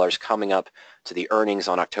 $10.06, $11 coming up to the earnings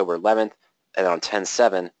on October 11th, and on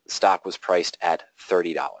 10/7, the stock was priced at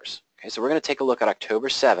 $30. Okay, so we're going to take a look at October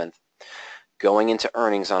 7th going into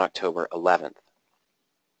earnings on October 11th.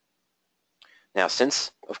 Now,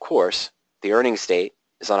 since, of course, the earnings date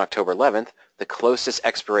is on October 11th, the closest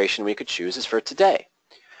expiration we could choose is for today.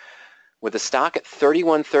 With the stock at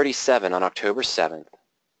 31.37 on October 7th,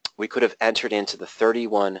 we could have entered into the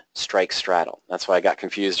 31 strike straddle. That's why I got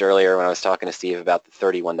confused earlier when I was talking to Steve about the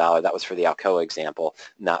 $31. That was for the Alcoa example,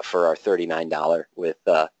 not for our $39 with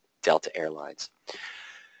Delta Airlines.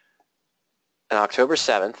 On October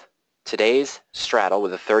 7th, today's straddle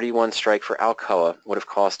with a 31 strike for Alcoa would have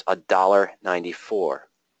cost $1.94.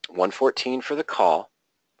 $1.14 for the call,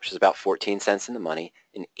 which is about 14 cents in the money,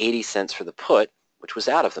 and 80 cents for the put, which was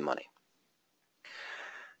out of the money.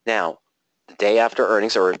 Now, the day after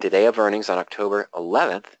earnings, or the day of earnings on October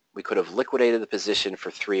 11th, we could have liquidated the position for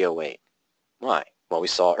 $3.08. Why? Well, we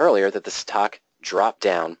saw earlier that the stock dropped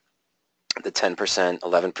down the 10%,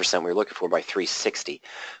 11% we were looking for by $3.60.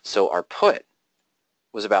 So our put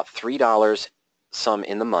was about $3 some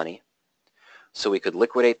in the money, so we could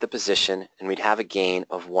liquidate the position and we'd have a gain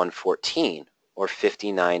of $1.14 or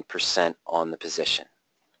 59% on the position.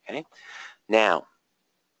 Okay? Now,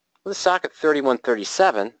 with the stock at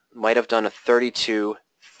 31.37, might have done a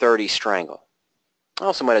 32.30 strangle. I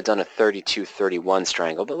also might have done a 32.31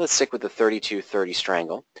 strangle, but let's stick with the 32.30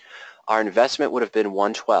 strangle. Our investment would have been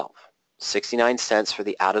 $1.12, 69 cents for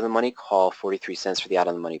the out-of-the-money call, 43 cents for the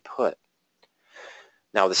out-of-the-money put.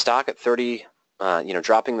 Now, the stock at 30,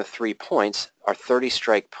 dropping the 3 points, our 30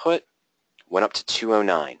 strike put went up to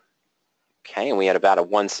 209. Okay, and we had about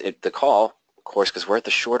the call, of course, because we're at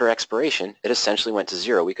the shorter expiration, it essentially went to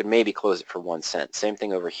 0. We could maybe close it for 1 cent. Same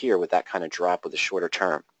thing over here with that kind of drop with a shorter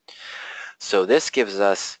term. So this gives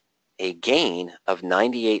us a gain of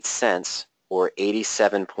 98 cents or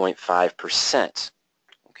 87.5%.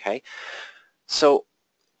 Okay, so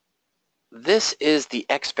this is the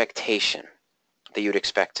expectation that you'd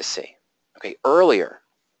expect to see. Okay, earlier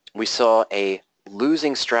we saw a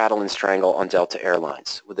losing straddle and strangle on Delta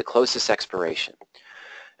Airlines with the closest expiration.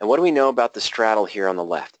 And what do we know about the straddle here on the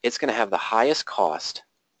left? It's going to have the highest cost.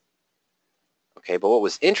 Okay, but what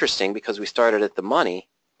was interesting, because we started at the money,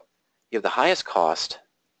 you have the highest cost,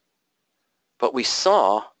 but we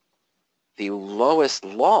saw the lowest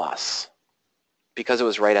loss because it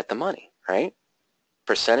was right at the money, right?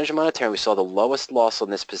 Percentage of monetary, we saw the lowest loss on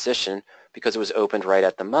this position because it was opened right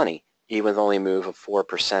at the money, even with only a move of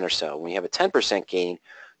 4% or so. When you have a 10% gain,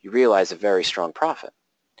 you realize a very strong profit.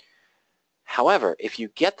 However, if you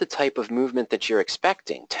get the type of movement that you're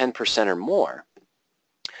expecting, 10% or more,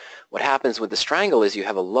 what happens with the strangle is you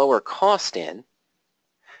have a lower cost in,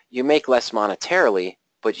 you make less monetarily,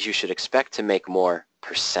 but you should expect to make more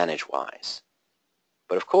percentage-wise.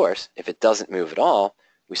 But of course, if it doesn't move at all,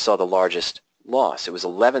 we saw the largest loss. It was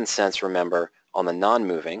 11 cents, remember, on the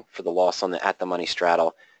non-moving for the loss on the at-the-money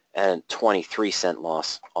straddle, and 23-cent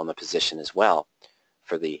loss on the position as well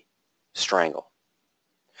for the strangle.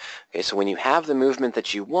 Okay, so when you have the movement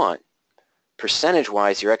that you want,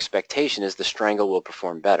 percentage-wise, your expectation is the strangle will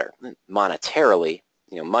perform better. Monetarily,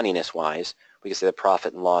 moneyness-wise, we can say the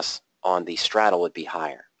profit and loss on the straddle would be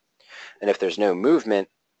higher. And if there's no movement,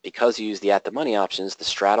 because you use the at-the-money options, the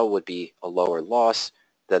straddle would be a lower loss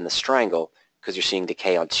than the strangle, because you're seeing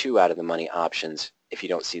decay on 2 out-of-the-money options if you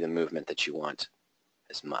don't see the movement that you want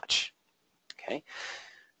as much. Okay?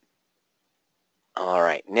 All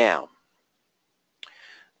right, now,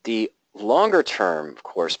 the longer term, of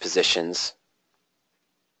course, positions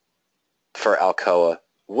for Alcoa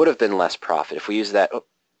would have been less profit. If we use that,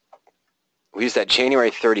 January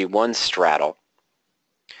 31 straddle,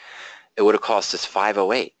 it would have cost us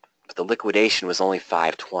 $5.08, but the liquidation was only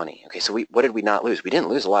 $5.20. Okay, so what did we not lose? We didn't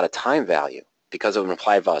lose a lot of time value because of an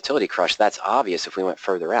implied volatility crush. That's obvious if we went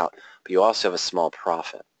further out, but you also have a small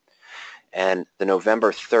profit. And the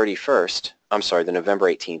November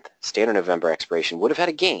 18th, standard November expiration would have had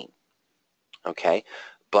a gain, okay,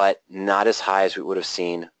 but not as high as we would have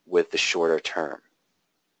seen with the shorter term.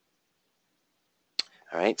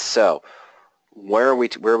 All right, so where are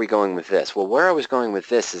we going with this? Well, where I was going with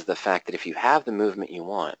this is the fact that if you have the movement you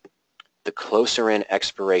want, the closer in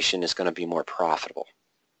expiration is going to be more profitable.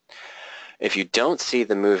 If you don't see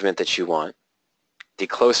the movement that you want, the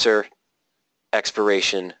closer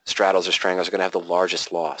expiration straddles or strangles are going to have the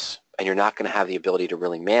largest loss, and you're not going to have the ability to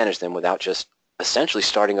really manage them without just essentially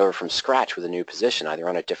starting over from scratch with a new position, either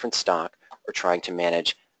on a different stock or trying to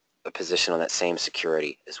manage a position on that same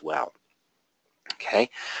security as well. Okay,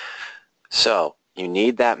 so you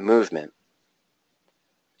need that movement.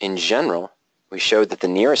 In general, we showed that the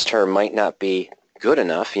nearest term might not be good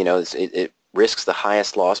enough. You know, it risks the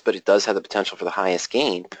highest loss, but it does have the potential for the highest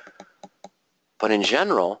gain. But in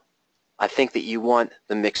general, I think that you want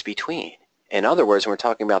the mix between. In other words, when we're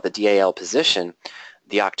talking about the DAL position,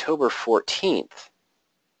 the October 14th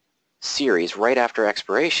series right after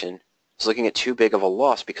expiration is looking at too big of a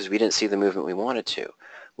loss because we didn't see the movement we wanted to.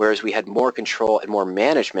 Whereas we had more control and more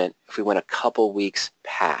management if we went a couple weeks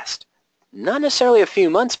past. Not necessarily a few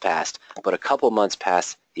months past, but a couple months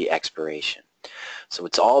past the expiration. So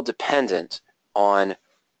it's all dependent on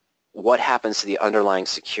what happens to the underlying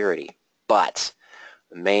security. But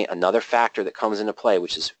another factor that comes into play,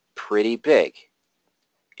 which is pretty big,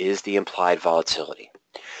 is the implied volatility.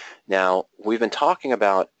 Now, we've been talking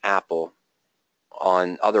about Apple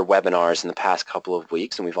on other webinars in the past couple of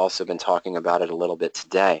weeks, and we've also been talking about it a little bit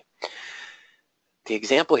today. The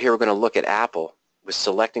example here we're going to look at Apple with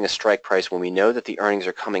selecting a strike price when we know that the earnings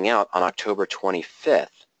are coming out on October 25th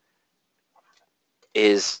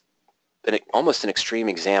is almost an extreme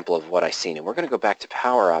example of what I've seen. And we're going to go back to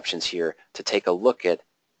PowerOptions here to take a look at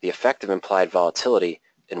the effect of implied volatility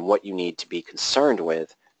and what you need to be concerned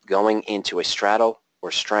with going into a straddle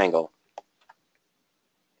or strangle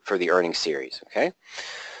for the earnings series, okay?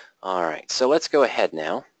 All right, so let's go ahead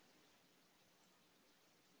now.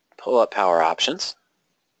 Pull up PowerOptions.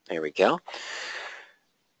 There we go.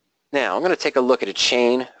 Now, I'm going to take a look at a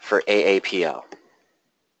chain for AAPL.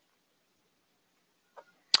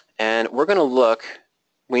 And we're going to look,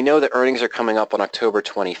 we know that earnings are coming up on October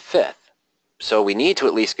 25th, so we need to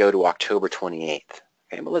at least go to October 28th.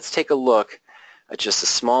 Okay, but let's take a look at just a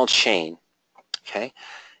small chain, okay,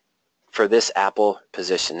 for this Apple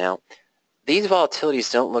position. Now, these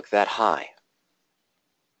volatilities don't look that high.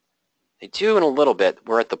 They do in a little bit.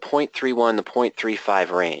 We're at the 0.31 to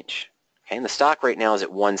 0.35 range. Okay, and the stock right now is at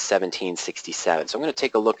 117.67. So I'm going to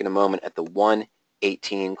take a look in a moment at the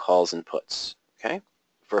 118 calls and puts, okay,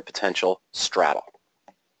 for a potential straddle.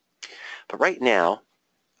 But right now,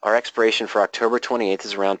 our expiration for October 28th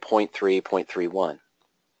is around 0.3, 0.31.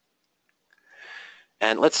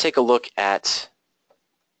 And let's take a look at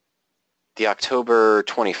the October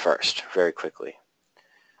 21st very quickly.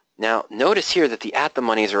 Now, notice here that the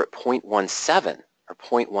at-the-monies are at 0.17 or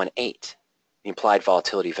 0.18, the implied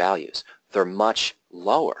volatility values. They're much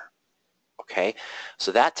lower, okay?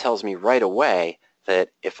 So that tells me right away that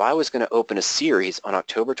if I was going to open a series on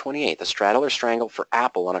October 28th, a straddle or strangle for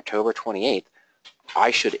Apple on October 28th,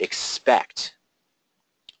 I should expect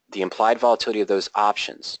the implied volatility of those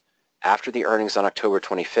options after the earnings on October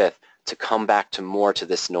 25th to come back to more to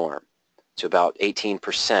this norm, to about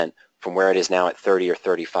 18% from where it is now at 30 or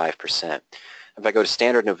 35%. If I go to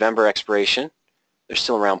standard November expiration, they're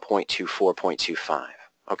still around 0.24, 0.25.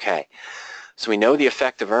 Okay, so we know the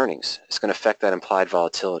effect of earnings is going to affect that implied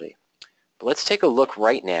volatility. But let's take a look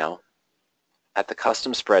right now at the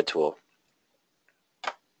custom spread tool.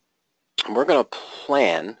 And we're going to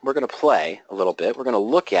play a little bit. We're going to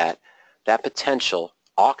look at that potential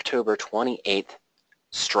October 28th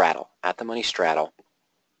straddle, at-the-money straddle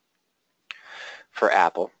for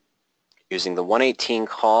Apple using the 118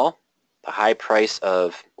 call, the high price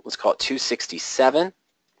of, let's call it 267,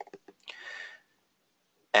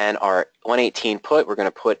 and our 118 put, we're going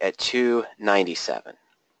to put at 297.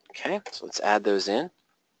 Okay, so let's add those in.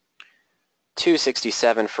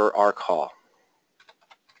 267 for our call.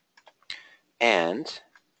 And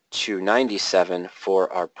 297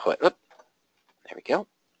 for our put. Oop, there we go.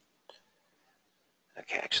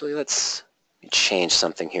 Okay, actually, let's change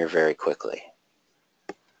something here very quickly.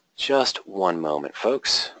 Just one moment,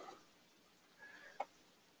 folks.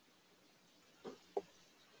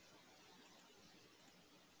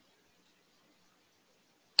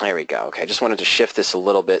 There we go. Okay, I just wanted to shift this a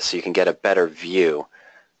little bit so you can get a better view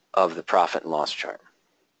of the profit and loss chart.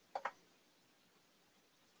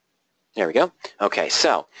 There we go. Okay,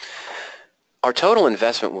 so our total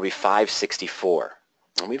investment will be $564,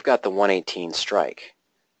 and we've got the 118 strike,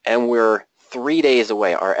 and we're 3 days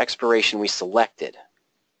away. Our expiration we selected,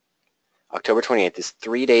 October 28th, is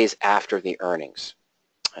 3 days after the earnings.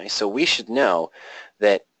 Okay, so we should know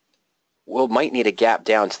that we might need a gap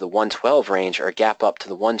down to the 112 range or a gap up to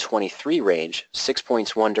the 123 range, 6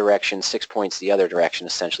 points one direction, 6 points the other direction,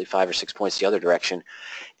 essentially 5 or 6 points the other direction,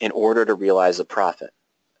 in order to realize a profit.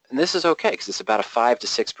 And this is okay because it's about a 5 to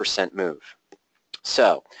 6% move.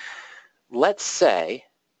 So let's say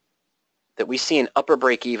that we see an upper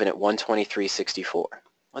break even at 123.64.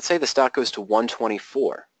 Let's say the stock goes to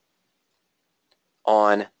 124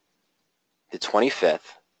 on the 25th,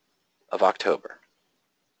 of October.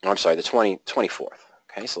 I'm sorry, the 24th.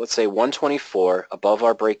 Okay, so let's say 124 above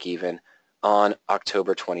our break even on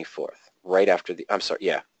October 24th, right after the, I'm sorry,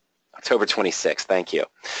 yeah, October 26th, thank you,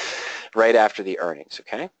 right after the earnings,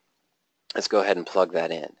 okay? Let's go ahead and plug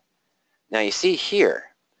that in. Now you see here,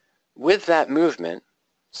 with that movement,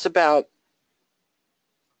 it's about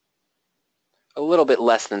a little bit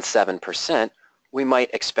less than 7%, we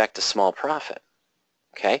might expect a small profit,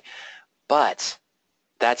 okay? But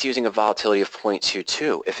that's using a volatility of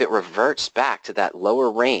 0.22. If it reverts back to that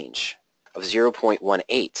lower range of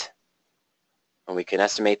 0.18, and we can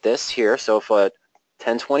estimate this here, so if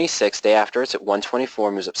 1026, day after, it's at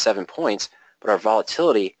 124, moves up 7 points, but our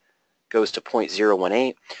volatility goes to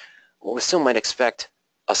 0.018, well, we still might expect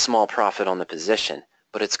a small profit on the position,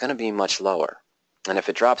 but it's going to be much lower. And if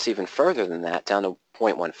it drops even further than that, down to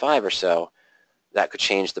 0.15 or so, that could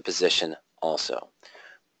change the position also.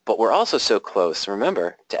 But we're also so close,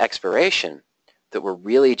 remember, to expiration that we're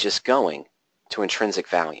really just going to intrinsic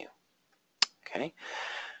value. Okay?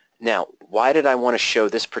 Now, why did I want to show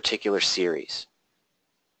this particular series?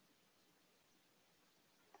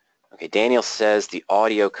 Okay, Daniel says the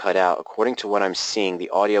audio cut out. According to what I'm seeing, the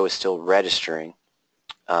audio is still registering.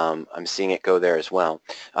 I'm seeing it go there as well.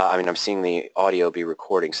 I'm seeing the audio be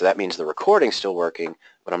recording, so that means the recording's still working,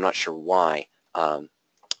 but I'm not sure why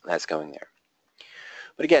that's going there.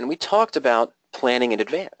 But again, we talked about planning in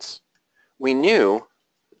advance. We knew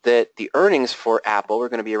that the earnings for Apple were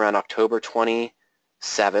going to be around October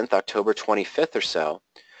 27th, October 25th or so.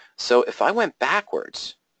 So if I went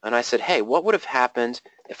backwards and I said, hey, what would have happened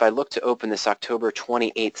if I looked to open this October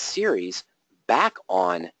 28th series back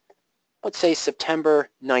on, let's say, September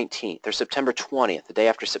 19th or September 20th, the day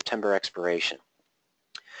after September expiration?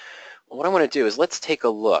 Well, what I want to do is let's take a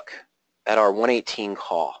look at our 118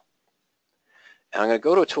 call. And I'm going to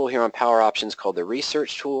go to a tool here on PowerOptions called the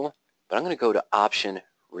Research tool, but I'm going to go to Option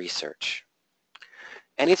Research.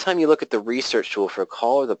 Anytime you look at the Research tool for a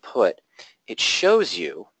call or the put, it shows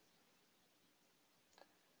you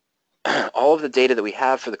all of the data that we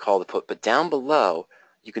have for the call or the put, but down below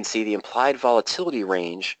you can see the implied volatility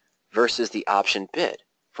range versus the option bid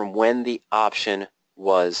from when the option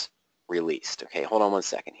was released. Okay, hold on one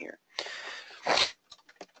second here.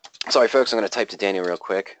 Sorry folks, I'm going to type to Daniel real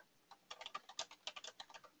quick.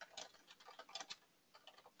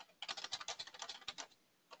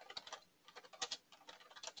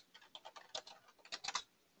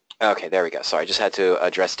 Okay, there we go. Sorry, I just had to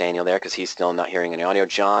address Daniel there because he's still not hearing any audio.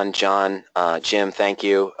 John, Jim, thank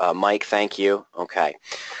you. Mike, thank you. Okay.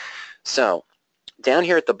 So down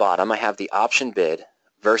here at the bottom, I have the option bid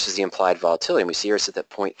versus the implied volatility, and we see here it's at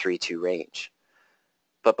that 0.32 range.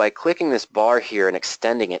 But by clicking this bar here and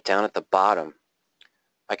extending it down at the bottom,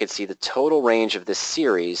 I could see the total range of this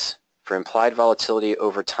series for implied volatility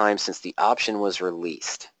over time since the option was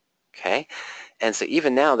released. Okay? And so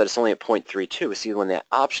even now that it's only at 0.32, we see when that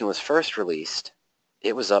option was first released,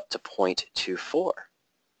 it was up to 0.24.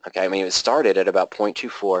 Okay, I mean, it started at about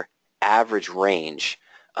 0.24 average range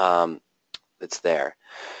that's there.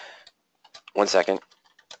 One second.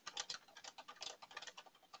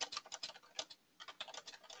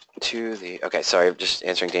 Okay, sorry, I'm just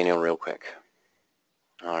answering Daniel real quick.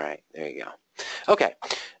 All right, there you go. Okay,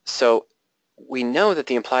 so we know that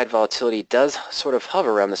the implied volatility does sort of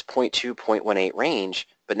hover around this 0.2, 0.18 range,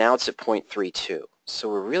 but now it's at 0.32. So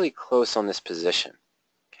we're really close on this position.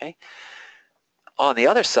 Okay. On the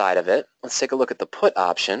other side of it, let's take a look at the put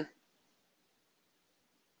option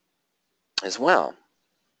as well.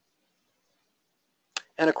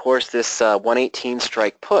 And of course, this 118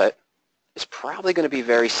 strike put is probably going to be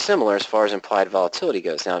very similar as far as implied volatility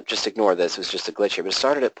goes. Now, just ignore this. It was just a glitch here. But it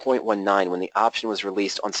started at 0.19 when the option was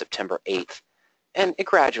released on September 8th. And it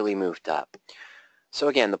gradually moved up. So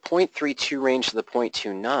again, the 0.32 range to the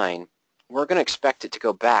 0.29, we're going to expect it to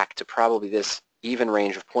go back to probably this even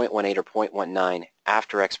range of 0.18 or 0.19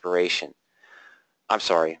 after expiration. I'm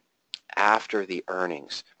sorry, after the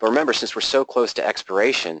earnings. But remember, since we're so close to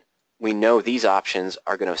expiration, we know these options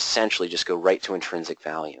are going to essentially just go right to intrinsic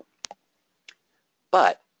value.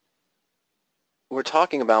 But we're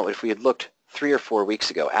talking about if we had looked 3 or 4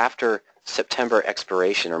 weeks ago after September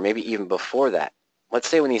expiration, or maybe even before that. Let's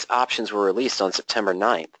say when these options were released on September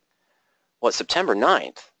 9th. Well, at September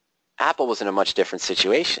 9th, Apple was in a much different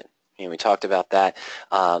situation. And we talked about that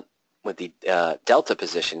with the delta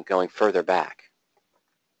position going further back.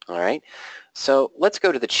 All right, so let's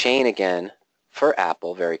go to the chain again for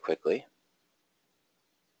Apple very quickly.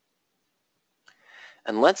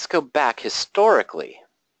 And let's go back historically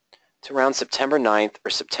to around September 9th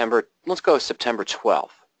or let's go September 12th,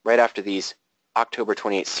 right after these October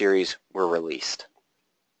 28th series were released.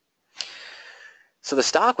 So the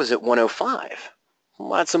stock was at 105.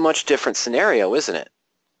 Well, that's a much different scenario, isn't it?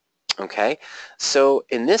 Okay, so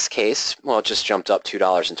in this case, well, it just jumped up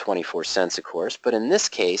 $2.24, of course, but in this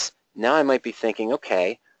case, now I might be thinking,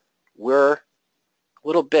 okay, we're a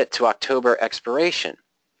little bit to October expiration,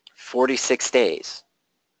 46 days.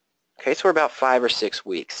 Okay, so we're about 5 or 6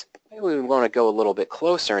 weeks. Maybe we want to go a little bit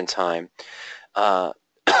closer in time,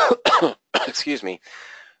 excuse me,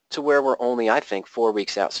 to where we're only, I think, 4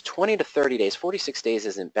 weeks out. So 20 to 30 days, 46 days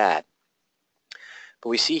isn't bad. But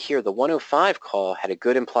we see here the 105 call had a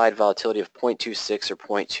good implied volatility of 0.26 or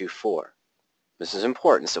 0.24. This is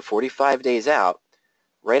important. So 45 days out,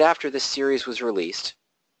 right after this series was released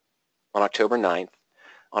on October 9th,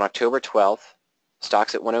 on October 12th,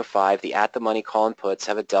 stocks at 105, the at-the-money call and puts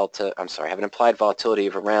have have an implied volatility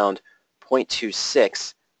of around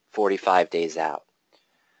 0.26 45 days out.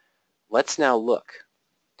 Let's now look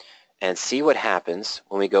and see what happens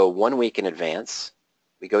when we go 1 week in advance.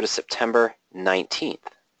 We go to September 19th.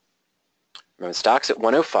 Remember, stocks at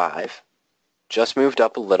 105, just moved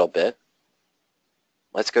up a little bit.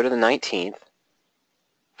 Let's go to the 19th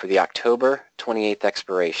for the October 28th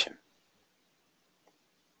expiration.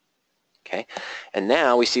 Okay, and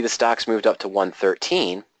now we see the stocks moved up to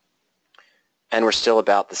 113, and we're still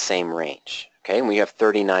about the same range. Okay, and we have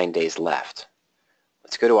 39 days left.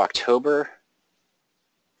 Let's go to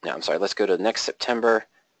let's go to next September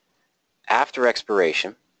after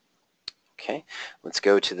expiration. Okay, let's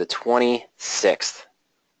go to the 26th.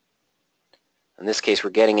 In this case, we're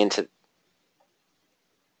getting into,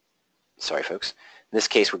 sorry folks, in this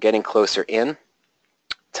case we're getting closer in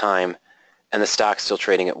time, and the stock's still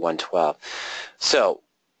trading at 112. So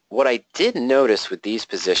what I did notice with these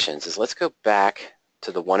positions is, let's go back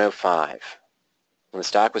to the 105 when the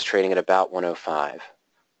stock was trading at about 105.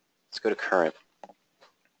 Let's go to current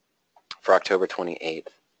for October 28th.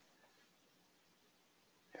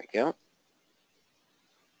 There we go.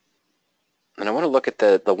 And I want to look at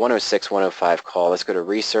the 106, 105 call. Let's go to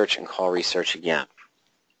research and call research again.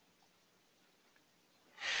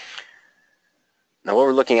 Now what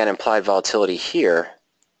we're looking at implied volatility here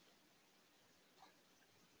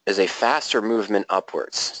is a faster movement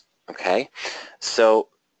upwards. Okay? So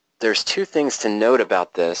there's two things to note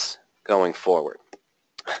about this going forward.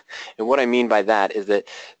 And what I mean by that is that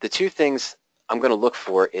the two things I'm going to look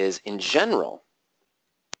for is, in general,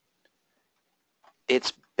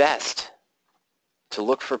 it's best to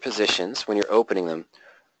look for positions when you're opening them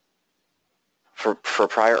for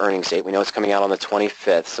prior earnings date. We know it's coming out on the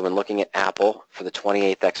 25th, so when looking at Apple for the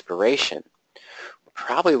 28th expiration, we're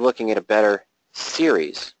probably looking at a better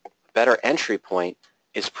series. A better entry point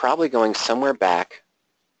is probably going somewhere back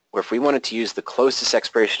where, if we wanted to use the closest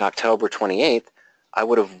expiration, October 28th, I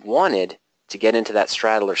would have wanted to get into that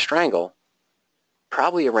straddle or strangle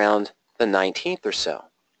probably around the 19th or so.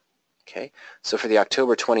 Okay, so for the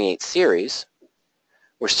October 28th series,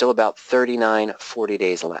 we're still about 39, 40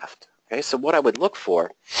 days left. Okay, so what I would look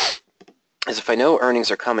for is, if I know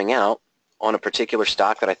earnings are coming out on a particular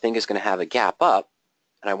stock that I think is going to have a gap up,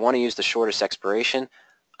 and I want to use the shortest expiration,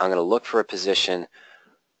 I'm going to look for a position.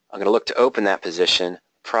 I'm going to look to open that position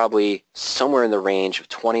probably somewhere in the range of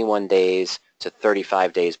 21 days to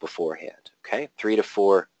 35 days beforehand. Okay, 3 to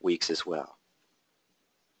 4 weeks as well.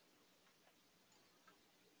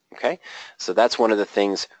 Okay, so that's one of the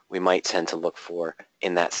things we might tend to look for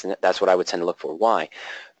in that. That's what I would tend to look for. Why?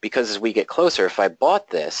 Because as we get closer, if I bought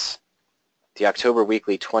this, the October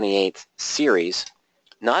weekly 28th series,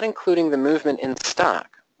 not including the movement in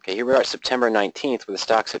stock. Okay, here we are at September 19th with the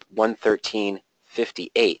stocks at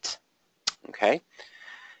 113.58. Okay,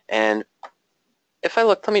 and if I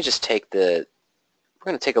look, let me just take we're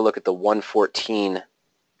going to take a look at the 114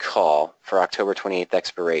 call for October 28th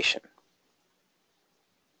expiration.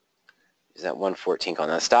 Is that 114 call?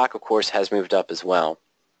 Now the stock, of course, has moved up as well.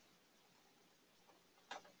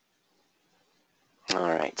 All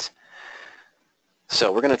right.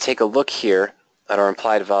 So we're going to take a look here at our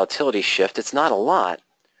implied volatility shift. It's not a lot,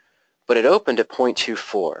 but it opened at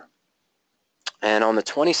 0.24. And on the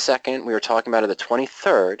 22nd, we were talking about it, the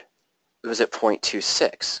 23rd, it was at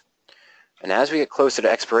 0.26. And as we get closer to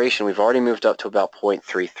expiration, we've already moved up to about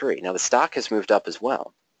 0.33. Now the stock has moved up as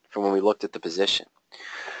well from when we looked at the position.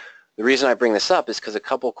 The reason I bring this up is because a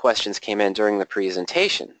couple questions came in during the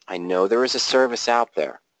presentation. I know there is a service out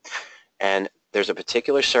there, and there's a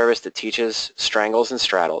particular service that teaches strangles and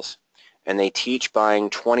straddles, and they teach buying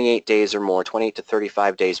 28 days or more, 28 to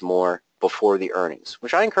 35 days more before the earnings,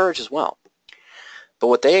 which I encourage as well. But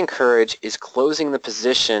what they encourage is closing the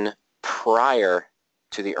position prior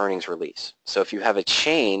to the earnings release. So if you have a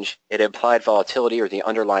change in implied volatility or the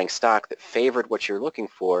underlying stock that favored what you're looking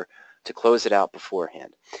for, to close it out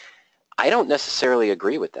beforehand. I don't necessarily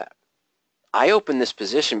agree with that. I opened this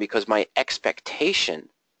position because my expectation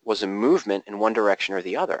was a movement in one direction or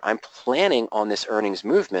the other. I'm planning on this earnings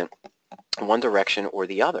movement in one direction or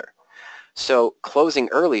the other. So closing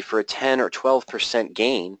early for a 10 or 12%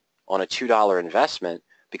 gain on a $2 investment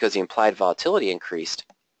because the implied volatility increased,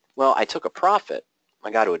 well, I took a profit.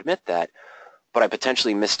 I got to admit that, but I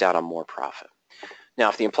potentially missed out on more profit. Now,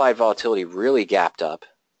 if the implied volatility really gapped up,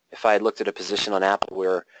 if I had looked at a position on Apple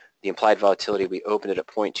where the implied volatility, we opened it at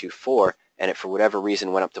 0.24, and it for whatever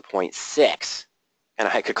reason went up to 0.6, and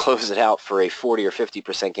I could close it out for a 40 or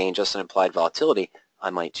 50% gain just on implied volatility, I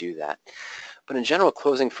might do that. But in general,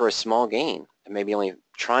 closing for a small gain, and maybe only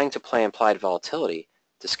trying to play implied volatility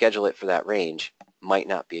to schedule it for that range, might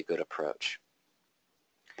not be a good approach.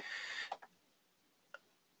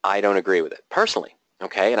 I don't agree with it personally,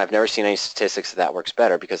 okay? And I've never seen any statistics that works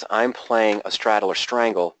better because I'm playing a straddle or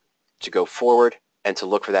strangle to go forward and to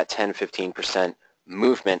look for that 10-15%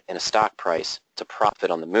 movement in a stock price to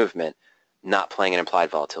profit on the movement, not playing an implied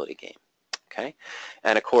volatility game, okay?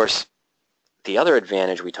 And of course, the other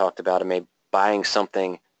advantage we talked about, maybe buying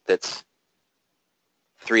something that's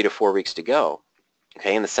 3 to 4 weeks to go,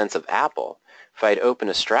 okay, in the sense of Apple, if I'd opened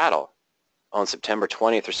a straddle on September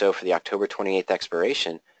 20th or so for the October 28th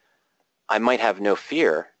expiration, I might have no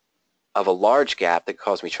fear of a large gap that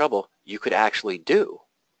caused me trouble. You could actually do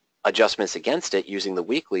adjustments against it using the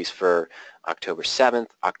weeklies for October 7th,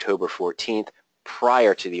 October 14th,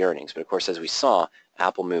 prior to the earnings. But of course, as we saw,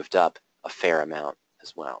 Apple moved up a fair amount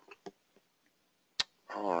as well.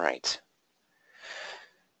 All right.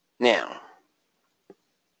 Now,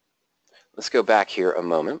 let's go back here a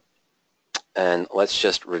moment and let's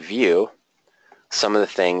just review some of the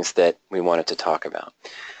things that we wanted to talk about.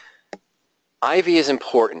 IV is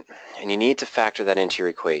important, and you need to factor that into your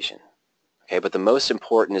equation. Okay, but the most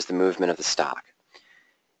important is the movement of the stock.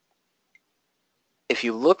 If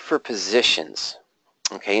you look for positions,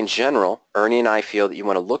 okay, in general, Ernie and I feel that you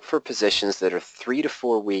want to look for positions that are 3 to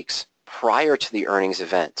 4 weeks prior to the earnings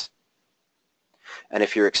event. And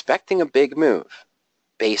if you're expecting a big move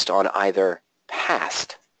based on either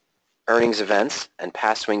past earnings events and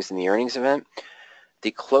past swings in the earnings event,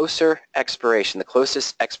 the closer expiration, the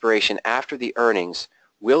closest expiration after the earnings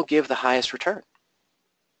will give the highest return.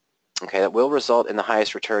 Okay, that will result in the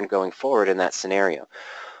highest return going forward in that scenario.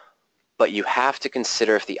 But you have to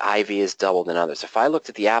consider if the IV is doubled than others. If I looked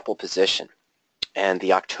at the Apple position and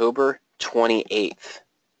the October 28th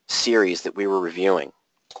series that we were reviewing,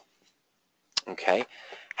 okay,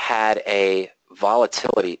 had a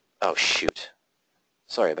volatility, oh shoot,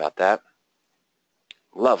 sorry about that.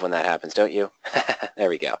 Love when that happens, don't you? There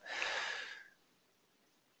we go.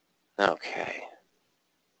 Okay.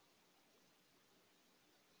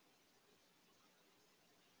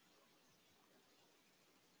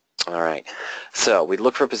 All right. So we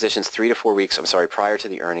look for positions 3 to 4 weeks, prior to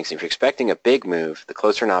the earnings. If you're expecting a big move, the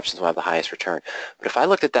closer in options will have the highest return. But if I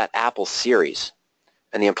looked at that Apple series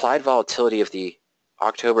and the implied volatility of the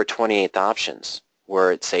October 28th options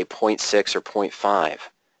were at, say, 0.6 or 0.5,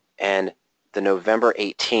 and the November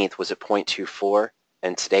 18th was at 0.24,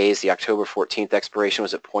 and today's, the October 14th expiration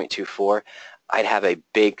was at 0.24, I'd have a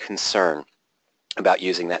big concern about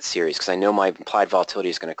using that series because I know my implied volatility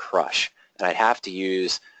is going to crush. And I'd have to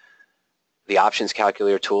use the options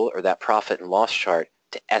calculator tool or that profit and loss chart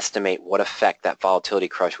to estimate what effect that volatility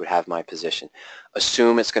crush would have my position.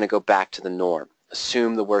 Assume it's going to go back to the norm.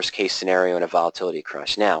 Assume the worst case scenario in a volatility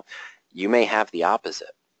crush. Now, you may have the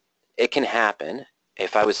opposite. It can happen.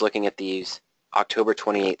 If I was looking at these October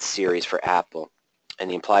 28th series for Apple and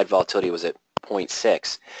the implied volatility was at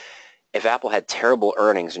 0.6, if Apple had terrible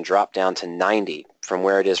earnings and dropped down to 90 from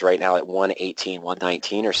where it is right now at 118,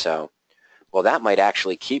 119 or so, well, that might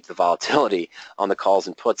actually keep the volatility on the calls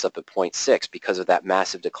and puts up at 0.6 because of that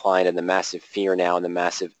massive decline and the massive fear now and the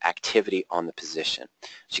massive activity on the position.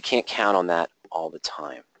 So you can't count on that all the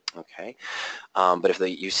time. Okay, but if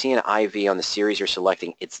you see an IV on the series you're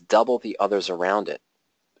selecting, it's double the others around it,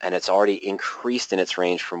 and it's already increased in its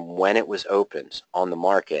range from when it was opened on the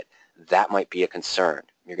market, that might be a concern.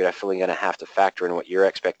 You're definitely going to have to factor in what your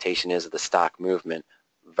expectation is of the stock movement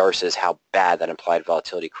versus how bad that implied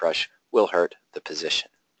volatility crush will hurt the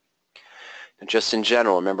position. And just in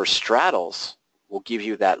general, remember, straddles will give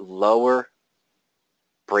you that lower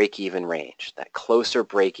break-even range, that closer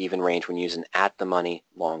break-even range when using at-the-money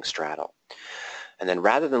long straddle. And then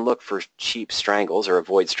rather than look for cheap strangles or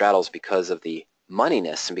avoid straddles because of the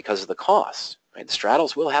moneyness and because of the cost, right? The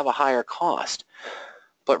straddles will have a higher cost.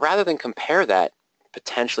 But rather than compare that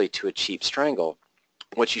potentially to a cheap strangle,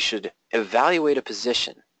 what you should evaluate a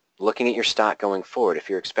position, looking at your stock going forward. If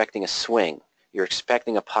you're expecting a swing, you're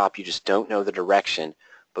expecting a pop, you just don't know the direction,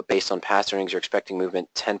 but based on past earnings, you're expecting movement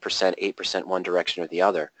 10%, 8% one direction or the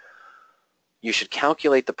other, you should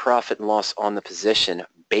calculate the profit and loss on the position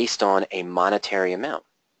based on a monetary amount.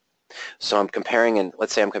 So I'm comparing, and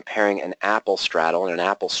let's say I'm comparing an Apple Straddle and an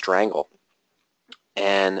Apple Strangle,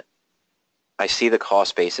 and I see the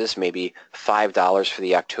cost basis, maybe $5 for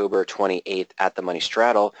the October 28th at the money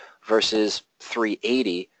straddle versus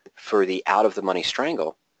 $3.80 for the out of the money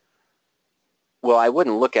strangle. Well, I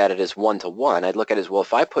wouldn't look at it as one-to-one. I'd look at it as, well,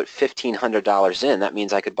 if I put $1,500 in, that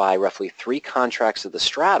means I could buy roughly 3 contracts of the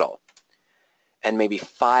straddle and maybe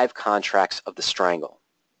 5 contracts of the strangle.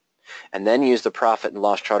 And then use the profit and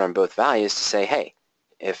loss chart on both values to say, hey,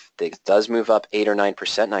 if it does move up 8 or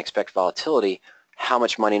 9% and I expect volatility, how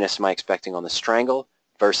much moneyness am I expecting on the strangle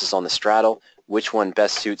versus on the straddle? Which one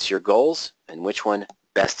best suits your goals and which one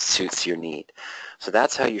best suits your need? So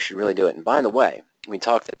that's how you should really do it. And by the way, we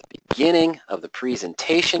talked at the beginning of the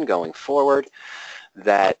presentation going forward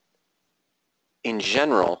that in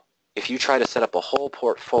general, if you try to set up a whole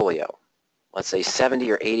portfolio, let's say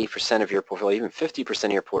 70 or 80% of your portfolio, even 50%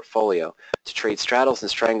 of your portfolio, to trade straddles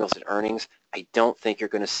and strangles at earnings, I don't think you're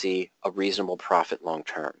going to see a reasonable profit long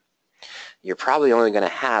term. You're probably only going to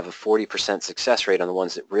have a 40% success rate on the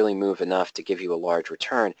ones that really move enough to give you a large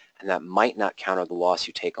return, and that might not counter the loss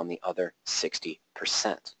you take on the other 60%.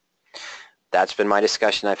 That's been my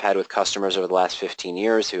discussion I've had with customers over the last 15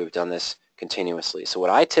 years who have done this continuously. So what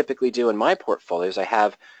I typically do in my portfolios, I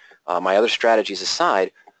have my other strategies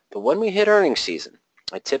aside, but when we hit earnings season,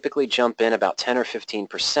 I typically jump in about 10 or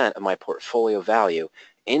 15% of my portfolio value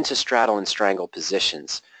into straddle and strangle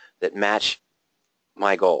positions that match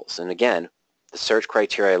my goals. And again, the search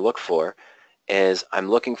criteria I look for is I'm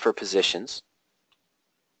looking for positions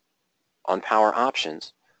on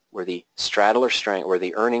PowerOptions where the straddle or strangle, where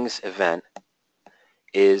the earnings event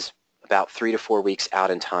is about 3 to 4 weeks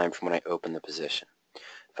out in time from when I open the position.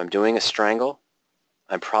 If I'm doing a strangle,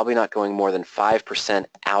 I'm probably not going more than 5%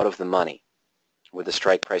 out of the money with the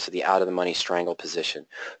strike price of the out of the money strangle position,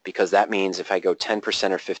 because that means if I go 10%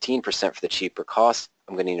 or 15% for the cheaper cost,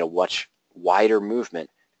 I'm going to need a much wider movement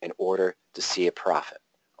in order to see a profit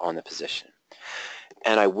on the position.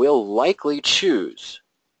 And I will likely choose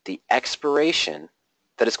the expiration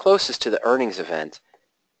that is closest to the earnings event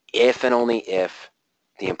if and only if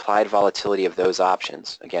the implied volatility of those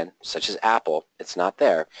options, again, such as Apple, it's not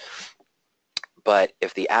there, but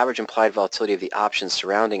if the average implied volatility of the options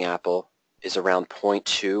surrounding Apple is around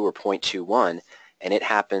 0.2 or 0.21, and it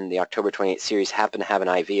happened, the October 28th series happened to have an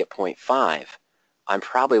IV at 0.5, I'm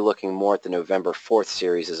probably looking more at the November 4th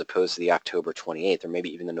series as opposed to the October 28th, or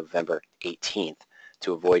maybe even the November 18th,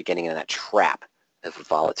 to avoid getting in that trap of a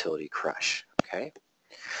volatility crush. Okay.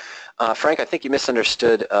 Frank, I think you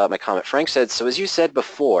misunderstood my comment. Frank said, so as you said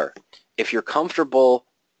before, if you're comfortable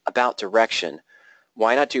about direction,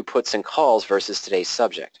 why not do puts and calls versus today's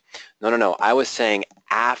subject? No. I was saying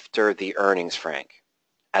after the earnings, Frank,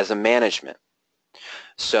 as a management.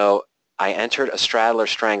 So I entered a straddle or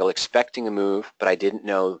strangle expecting a move, but I didn't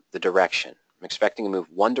know the direction. I'm expecting a move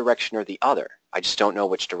one direction or the other. I just don't know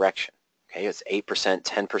which direction. Okay, it's 8%,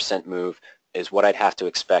 10% move is what I'd have to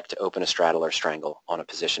expect to open a straddle or strangle on a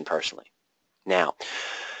position personally. Now,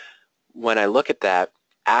 when I look at that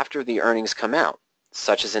after the earnings come out,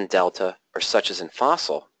 such as in Delta or such as in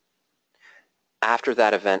Fossil, after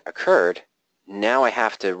that event occurred, now I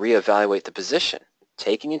have to reevaluate the position,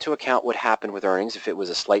 taking into account what happened with earnings, if it was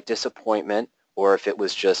a slight disappointment or if it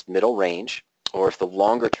was just middle range, or if the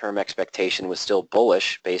longer term expectation was still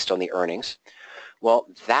bullish based on the earnings. Well,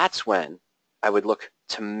 that's when I would look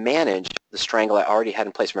to manage the strangle I already had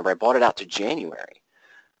in place. Remember, I bought it out to January.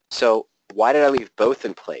 So why did I leave both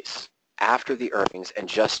in place after the earnings and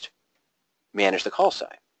just manage the call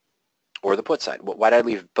side or the put side? Why did I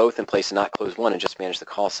leave both in place and not close one and just manage the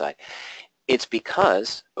call side? It's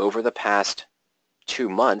because over the past 2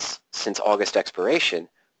 months since August expiration,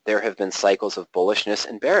 there have been cycles of bullishness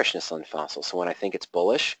and bearishness on Fossil. So when I think it's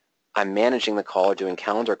bullish, I'm managing the call or doing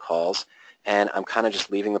calendar calls, and I'm kind of just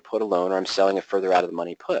leaving the put alone, or I'm selling it further out of the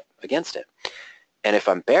money put against it. And if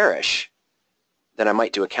I'm bearish, then I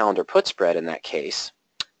might do a calendar put spread in that case,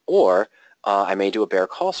 or I may do a bear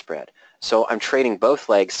call spread. So I'm trading both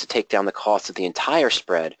legs to take down the cost of the entire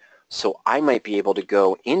spread, so I might be able to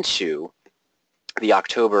go into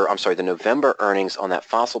the November earnings on that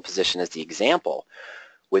Fossil position as the example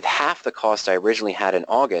with half the cost I originally had in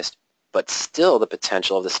August, but still the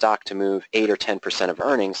potential of the stock to move 8 or 10% of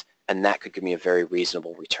earnings, and that could give me a very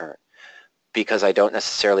reasonable return because I don't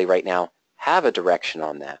necessarily right now have a direction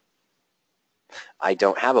on that. I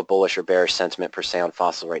don't have a bullish or bearish sentiment per se on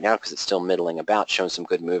fossil right now because it's still middling about, showing some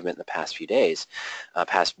good movement in the past few days,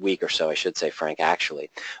 past week or so, I should say, Frank,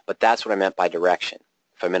 actually. But that's what I meant by direction.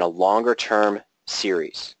 If I'm in a longer-term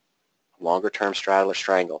series, longer-term straddle or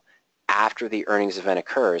strangle, after the earnings event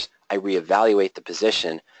occurs, I reevaluate the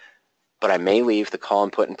position, but I may leave the call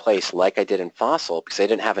and put in place like I did in fossil because I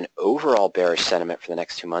didn't have an overall bearish sentiment for the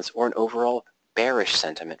next 2 months or an overall bearish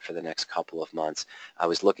sentiment for the next couple of months. I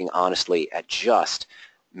was looking honestly at just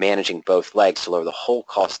managing both legs to lower the whole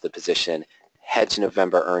cost of the position, head to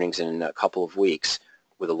November earnings in a couple of weeks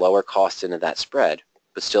with a lower cost into that spread,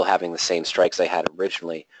 but still having the same strikes I had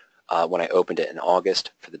originally when I opened it in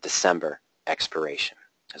August for the December expiration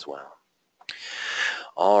as well.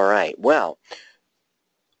 All right, well,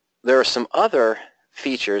 there are some other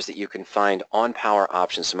features that you can find on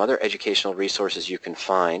PowerOptions, some other educational resources you can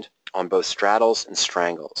find on both Straddles and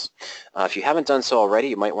Strangles. If you haven't done so already,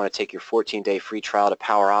 you might want to take your 14-day free trial to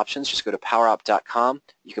PowerOptions. Just go to powerop.com.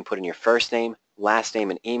 You can put in your first name, last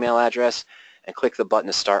name, and email address, and click the button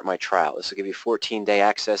to start my trial. This will give you 14-day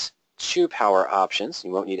access to PowerOptions.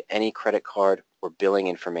 You won't need any credit card or billing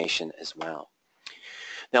information as well.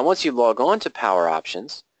 Now, once you log on to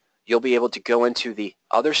PowerOptions, you'll be able to go into the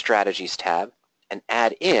Other Strategies tab and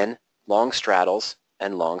add in long straddles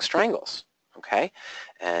and long strangles. Okay,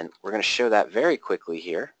 and we're going to show that very quickly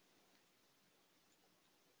here.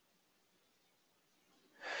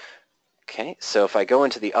 Okay, so if I go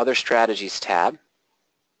into the Other Strategies tab,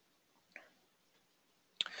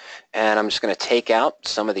 and I'm just going to take out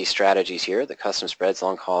some of these strategies here, the custom spreads,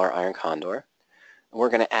 long collar, iron condor, and we're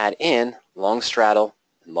going to add in long straddle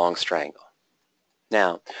and long strangle.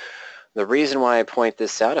 Now, the reason why I point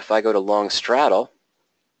this out, if I go to long straddle,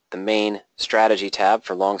 the main strategy tab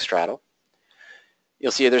for long straddle,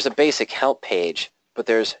 you'll see there's a basic help page, but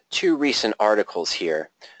there's 2 recent articles here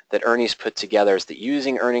that Ernie's put together as the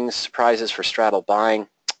using earnings surprises for straddle buying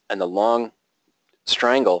and the long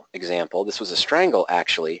strangle example. This was a strangle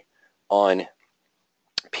actually on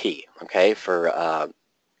P, okay, for, I'm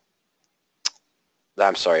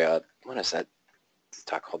sorry, what is that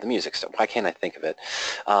stock called? The music stuff. Why can't I think of it?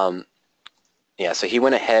 Yeah, so he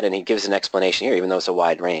went ahead and he gives an explanation here, even though it's a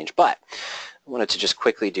wide range. But I wanted to just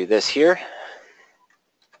quickly do this here.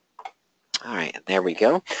 All right, there we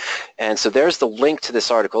go. And so there's the link to this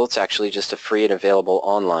article. It's actually just a free and available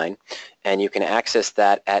online, and you can access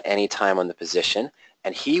that at any time on the position.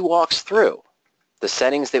 And he walks through the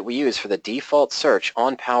settings that we use for the default search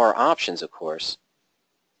on PowerOptions, of course,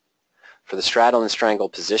 for the straddle and strangle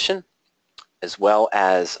position, as well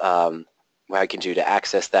as what I can do to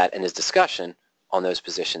access that and his discussion on those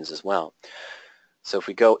positions as well. So if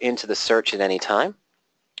we go into the search at any time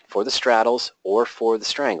for the straddles or for the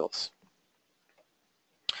strangles,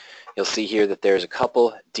 you'll see here that there's a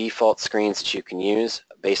couple default screens that you can use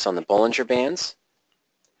based on the Bollinger Bands.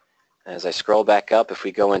 As I scroll back up, if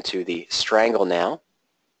we go into the strangle now,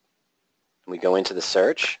 we go into the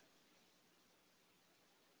search,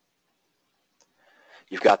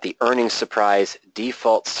 you've got the earnings surprise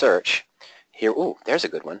default search here. Ooh, there's a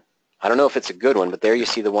good one. I don't know if it's a good one, but there you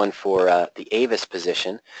see the one for the Avis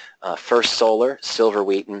position. First Solar, Silver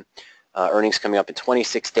Wheaton, earnings coming up in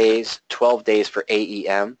 26 days, 12 days for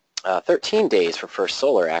AEM, 13 days for First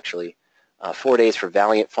Solar actually, 4 days for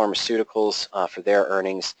Valiant Pharmaceuticals for their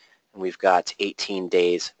earnings, and we've got 18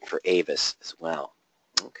 days for Avis as well.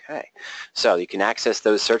 Okay, so you can access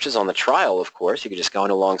those searches on the trial, of course. You can just go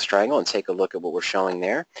into long strangle and take a look at what we're showing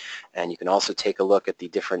there, and you can also take a look at the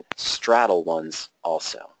different straddle ones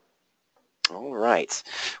also. All right,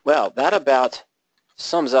 well, that about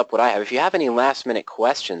sums up what I have. If you have any last-minute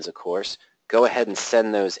questions, of course, go ahead and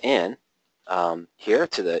send those in here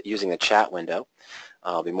to using the chat window.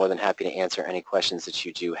 I'll be more than happy to answer any questions that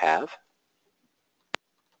you do have.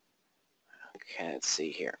 Okay, let's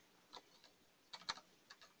see here.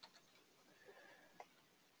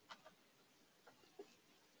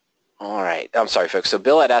 All right. I'm sorry, folks. So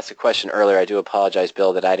Bill had asked a question earlier. I do apologize,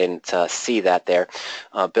 Bill, that I didn't see that there.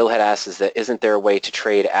 Bill had asked, isn't there a way to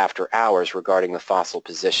trade after hours regarding the fossil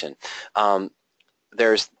position?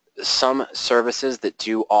 There's some services that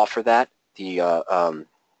do offer that. I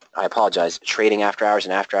apologize, trading after hours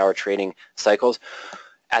and after-hour trading cycles.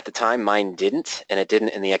 At the time, mine didn't, and it didn't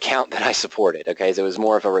in the account that I supported, okay? So it was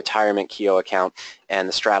more of a retirement Keo account, and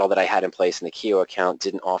the straddle that I had in place in the Keo account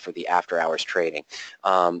didn't offer the after-hours trading.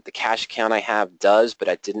 The cash account I have does, but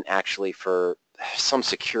I didn't actually for some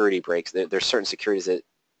security breaks. There's certain securities that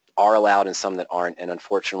are allowed and some that aren't, and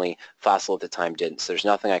unfortunately, Fossil at the time didn't. So there's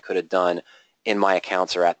nothing I could have done in my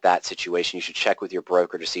accounts or at that situation. You should check with your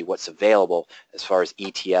broker to see what's available as far as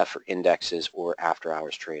ETF or indexes or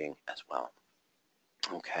after-hours trading as well.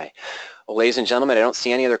 Okay. Well, ladies and gentlemen, I don't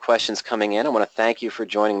see any other questions coming in. I want to thank you for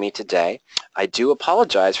joining me today. I do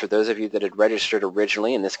apologize for those of you that had registered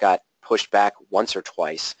originally and this got pushed back once or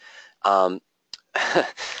twice.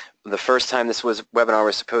 The first time this webinar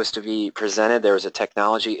was supposed to be presented, there was a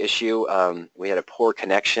technology issue. We had a poor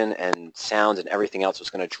connection and sound and everything else was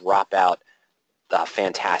going to drop out.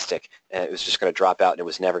 Fantastic. It was just going to drop out and it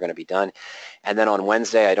was never going to be done. And then on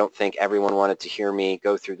Wednesday, I don't think everyone wanted to hear me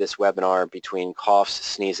go through this webinar between coughs,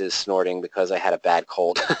 sneezes, snorting because I had a bad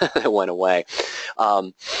cold that went away.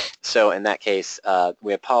 So in that case,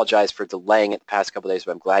 we apologize for delaying it the past couple of days,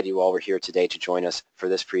 but I'm glad you all were here today to join us for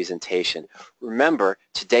this presentation. Remember,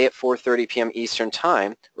 today at 4:30 p.m. Eastern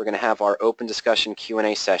Time, we're going to have our open discussion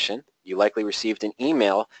Q&A session. You likely received an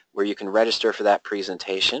email where you can register for that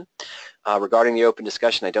presentation. Regarding the open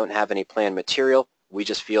discussion, I don't have any planned material. We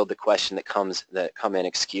just field the question that come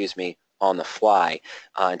in, on the fly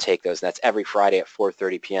and take those. And that's every Friday at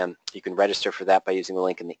 4:30 p.m. You can register for that by using the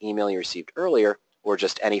link in the email you received earlier, or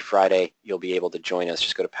just any Friday you'll be able to join us.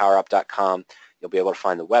 Just go to powerop.com. You'll be able to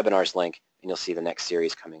find the webinars link, and you'll see the next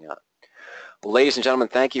series coming up. Well, ladies and gentlemen,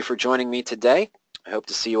 thank you for joining me today. I hope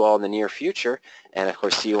to see you all in the near future, and of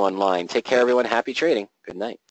course see you online. Take care, everyone. Happy trading. Good night.